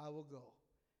 I will go.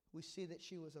 We see that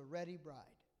she was a ready bride.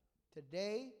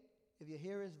 Today, if you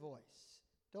hear His voice,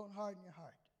 don't harden your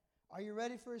heart. Are you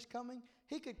ready for His coming?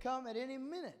 He could come at any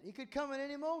minute. He could come at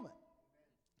any moment.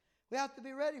 We have to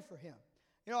be ready for Him.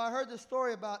 You know, I heard the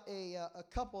story about a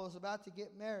couple who was about to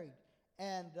get married,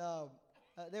 and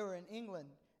they were in England.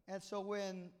 And so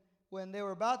when they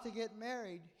were about to get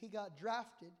married, he got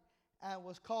drafted and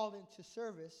was called into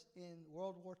service in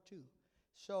World War II.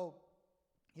 So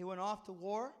he went off to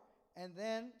war, and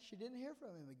then she didn't hear from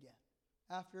him again.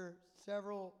 After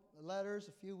several letters,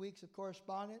 a few weeks of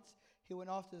correspondence, he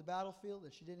went off to the battlefield,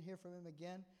 and she didn't hear from him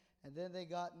again. And then they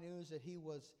got news that he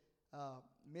was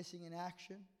missing in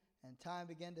action, and time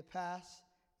began to pass,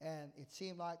 and it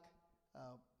seemed like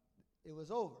it was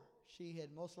over. She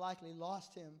had most likely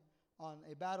lost him on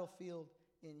a battlefield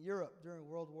in Europe during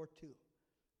World War II.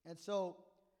 And so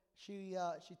she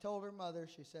told her mother,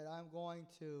 she said, I'm going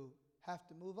to have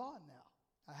to move on now.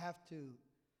 I have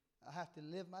to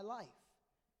live my life.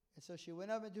 And so she went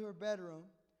up into her bedroom,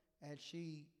 and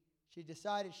she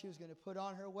decided she was going to put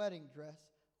on her wedding dress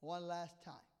one last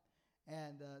time.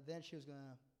 And then she was going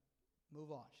to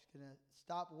move on. She's going to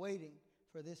stop waiting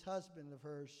for this husband of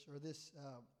hers, or this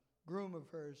groom of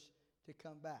hers, to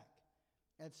come back.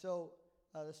 And so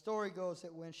the story goes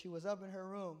that when she was up in her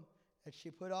room and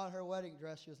she put on her wedding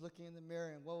dress, she was looking in the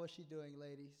mirror, and what was she doing,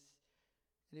 ladies?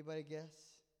 Anybody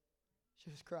guess?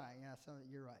 She was crying. Yeah,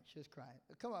 you're right. She was crying.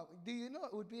 Come on. Do you know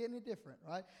it would be any different,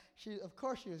 right? Of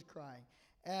course she was crying.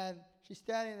 And she's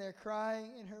standing there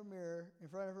crying in her mirror, in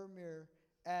front of her mirror.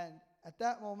 And at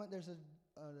that moment, there's a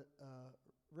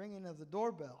ringing of the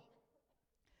doorbell.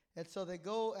 And so they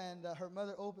go, and her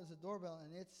mother opens the doorbell,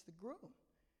 and it's the groom.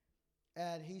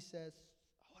 And he says,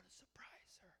 I want to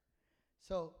surprise her.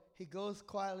 So he goes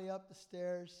quietly up the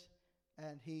stairs,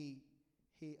 and he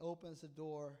opens the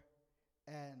door.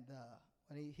 And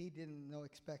But he didn't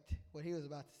expect what he was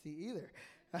about to see either.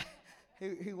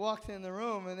 He walks in the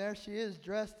room, and there she is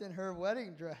dressed in her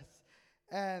wedding dress.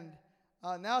 And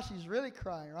now she's really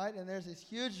crying, right? And there's this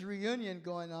huge reunion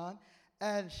going on.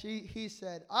 And he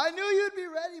said, I knew you'd be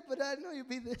ready, but I didn't know you'd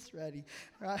be this ready,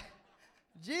 right?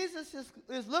 Jesus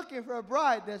is looking for a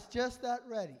bride that's just that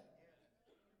ready.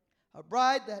 A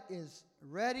bride that is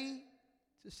ready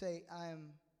to say, I am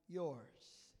yours.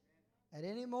 At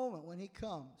any moment when he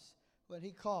comes, when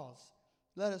he calls,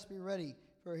 let us be ready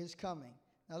for his coming.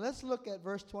 Now let's look at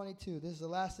verse 22. This is the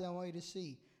last thing I want you to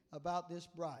see about this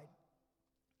bride.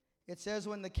 It says,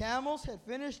 when the camels had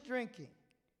finished drinking,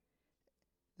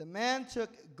 the man took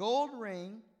a gold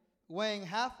ring weighing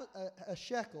half a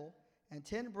shekel and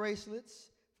 10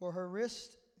 bracelets for her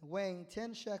wrist weighing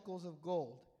 10 shekels of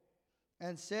gold,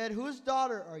 and said, whose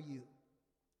daughter are you?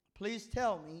 Please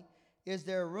tell me, is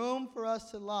there room for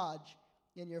us to lodge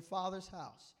in your father's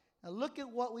house? Now look at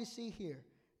what we see here.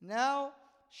 Now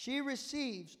she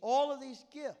receives all of these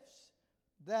gifts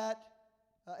that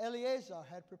Eleazar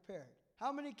had prepared.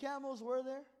 How many camels were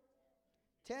there?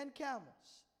 10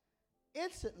 camels.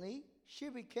 Instantly, she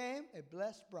became a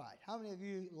blessed bride. How many of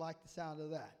you like the sound of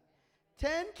that?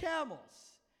 10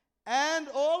 camels. And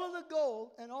all of the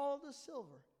gold and all of the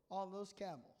silver on those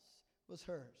camels was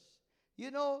hers. You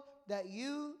know that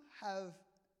you have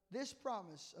this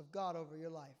promise of God over your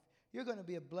life. You're going to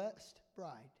be a blessed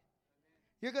bride.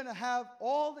 You're going to have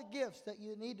all the gifts that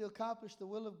you need to accomplish the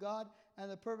will of God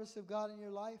and the purpose of God in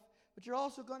your life. But you're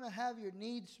also going to have your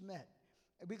needs met.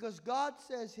 Because God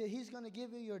says he's going to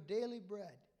give you your daily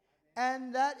bread.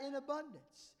 And that in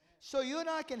abundance. So you and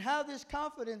I can have this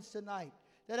confidence tonight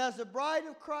that as a bride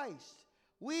of Christ,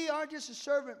 we aren't just a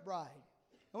servant bride.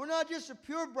 And we're not just a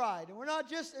pure bride. And we're not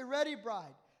just a ready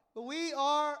bride. But we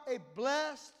are a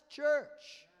blessed church.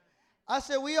 I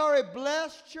said we are a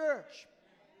blessed church.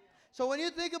 So when you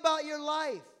think about your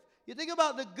life, you think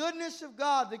about the goodness of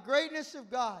God, the greatness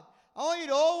of God, I want you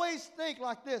to always think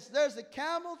like this. There's a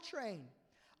camel train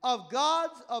of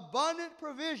God's abundant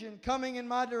provision coming in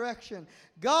my direction.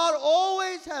 God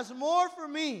always has more for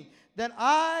me than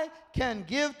I can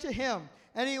give to him.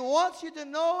 And he wants you to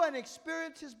know and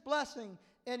experience his blessing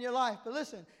in your life. But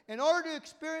listen, in order to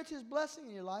experience his blessing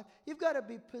in your life, you've got to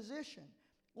be positioned.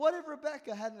 What if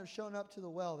Rebecca hadn't have shown up to the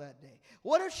well that day?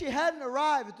 What if she hadn't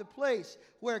arrived at the place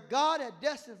where God had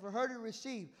destined for her to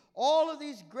receive all of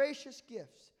these gracious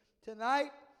gifts?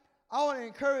 Tonight, I want to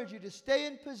encourage you to stay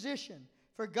in position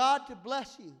for God to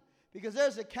bless you, because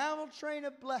there's a camel train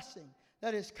of blessing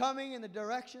that is coming in the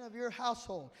direction of your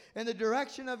household, in the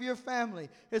direction of your family.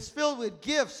 It's filled with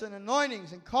gifts and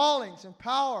anointings and callings and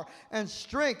power and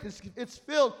strength. It's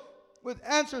filled with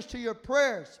answers to your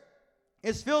prayers.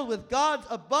 It's filled with God's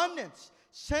abundance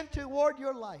sent toward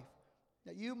your life,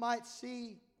 that you might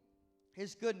see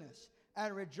his goodness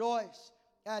and rejoice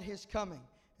at his coming.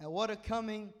 And what a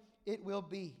coming it will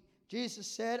be. Jesus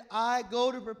said, I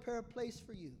go to prepare a place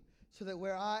for you, so that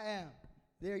where I am,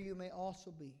 there you may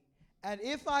also be. And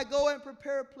if I go and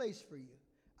prepare a place for you,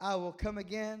 I will come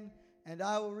again and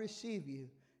I will receive you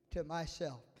to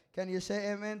myself. Can you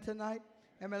say amen tonight?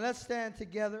 Amen. Let's stand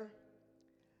together.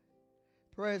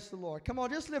 Praise the Lord. Come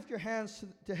on, just lift your hands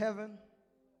to heaven.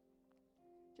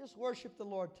 Just worship the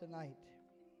Lord tonight.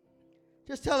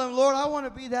 Just tell him, Lord, I want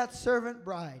to be that servant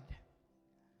bride.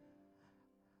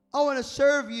 I want to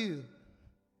serve you.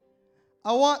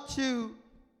 I want to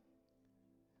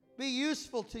be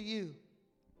useful to you.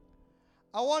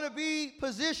 I want to be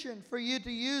positioned for you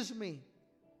to use me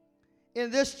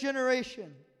in this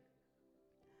generation.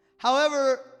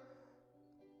 However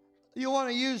you want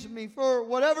to use me, for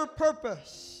whatever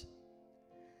purpose.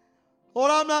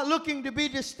 Lord, I'm not looking to be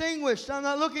distinguished. I'm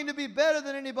not looking to be better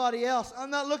than anybody else. I'm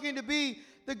not looking to be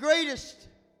the greatest.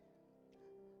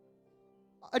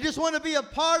 I just want to be a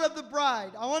part of the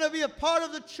bride. I want to be a part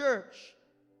of the church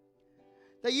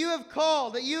that you have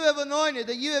called, that you have anointed,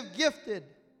 that you have gifted,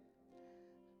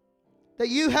 that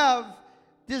you have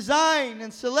designed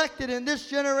and selected in this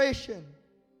generation.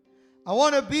 I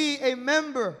want to be a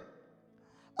member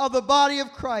of the body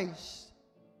of Christ.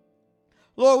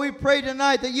 Lord, we pray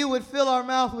tonight that you would fill our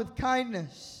mouth with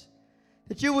kindness,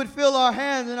 that you would fill our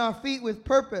hands and our feet with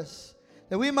purpose,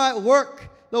 that we might work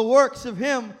the works of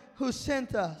him who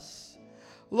sent us.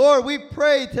 Lord, we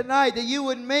pray tonight that you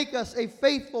would make us a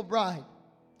faithful bride.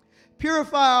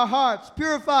 Purify our hearts,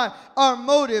 purify our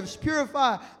motives,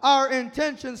 purify our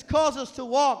intentions. Cause us to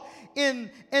walk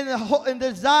in the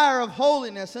desire of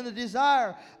holiness and the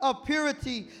desire of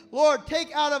purity. Lord,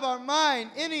 take out of our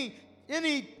mind any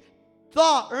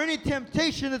thought or any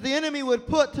temptation that the enemy would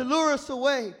put to lure us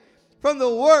away from the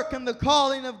work and the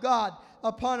calling of God.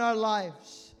 upon our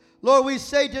lives. Lord, we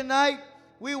say tonight,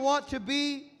 we want to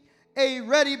be a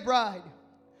ready bride.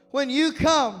 When you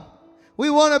come, we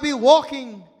want to be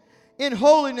walking in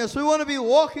holiness. We want to be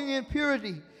walking in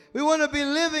purity. We want to be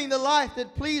living the life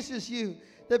that pleases you,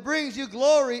 that brings you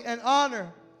glory and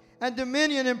honor and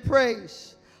dominion and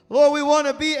praise. Lord, we want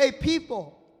to be a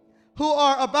people who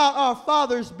are about our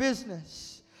Father's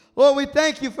business. Lord, we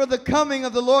thank you for the coming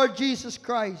of the Lord Jesus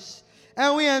Christ.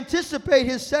 And we anticipate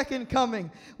his second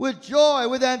coming with joy,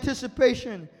 with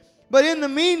anticipation. But in the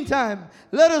meantime,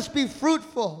 let us be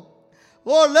fruitful.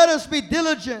 Lord, let us be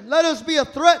diligent. Let us be a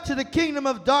threat to the kingdom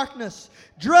of darkness.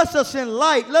 Dress us in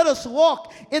light. Let us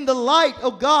walk in the light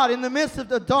of God in the midst of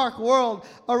the dark world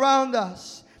around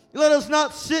us. Let us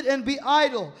not sit and be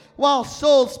idle while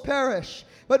souls perish,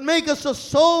 but make us a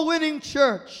soul-winning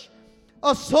church,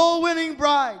 a soul-winning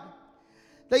bride,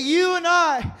 that you and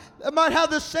I might have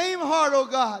the same heart, oh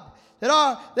God,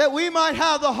 that we might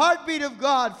have the heartbeat of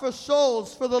God for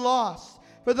souls, for the lost,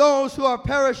 for those who are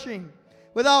perishing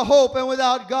without hope and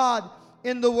without God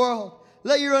in the world.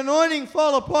 Let your anointing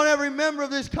fall upon every member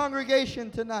of this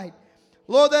congregation tonight.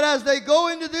 Lord, that as they go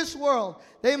into this world,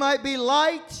 they might be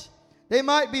light, they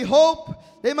might be hope,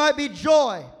 they might be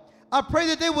joy. I pray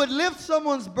that they would lift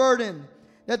someone's burden,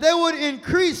 that they would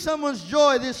increase someone's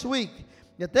joy this week,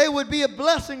 that they would be a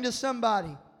blessing to somebody.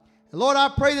 And Lord, I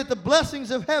pray that the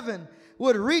blessings of heaven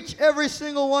would reach every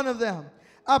single one of them.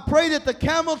 I pray that the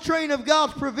camel train of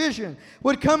God's provision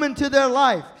would come into their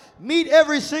life, meet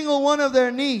every single one of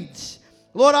their needs.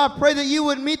 Lord, I pray that you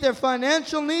would meet their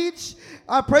financial needs.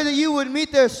 I pray that you would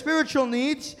meet their spiritual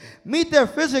needs, meet their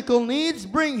physical needs,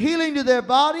 bring healing to their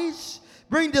bodies,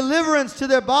 bring deliverance to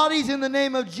their bodies in the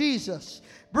name of Jesus.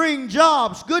 Bring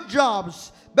jobs, good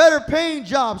jobs, better paying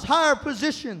jobs, higher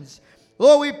positions.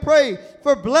 Lord, we pray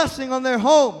for blessing on their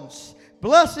homes,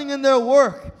 blessing in their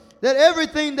work, that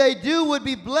everything they do would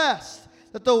be blessed,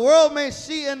 that the world may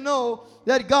see and know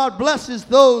that God blesses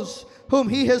those whom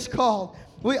he has called.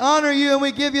 We honor you and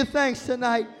we give you thanks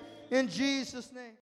tonight in Jesus' name.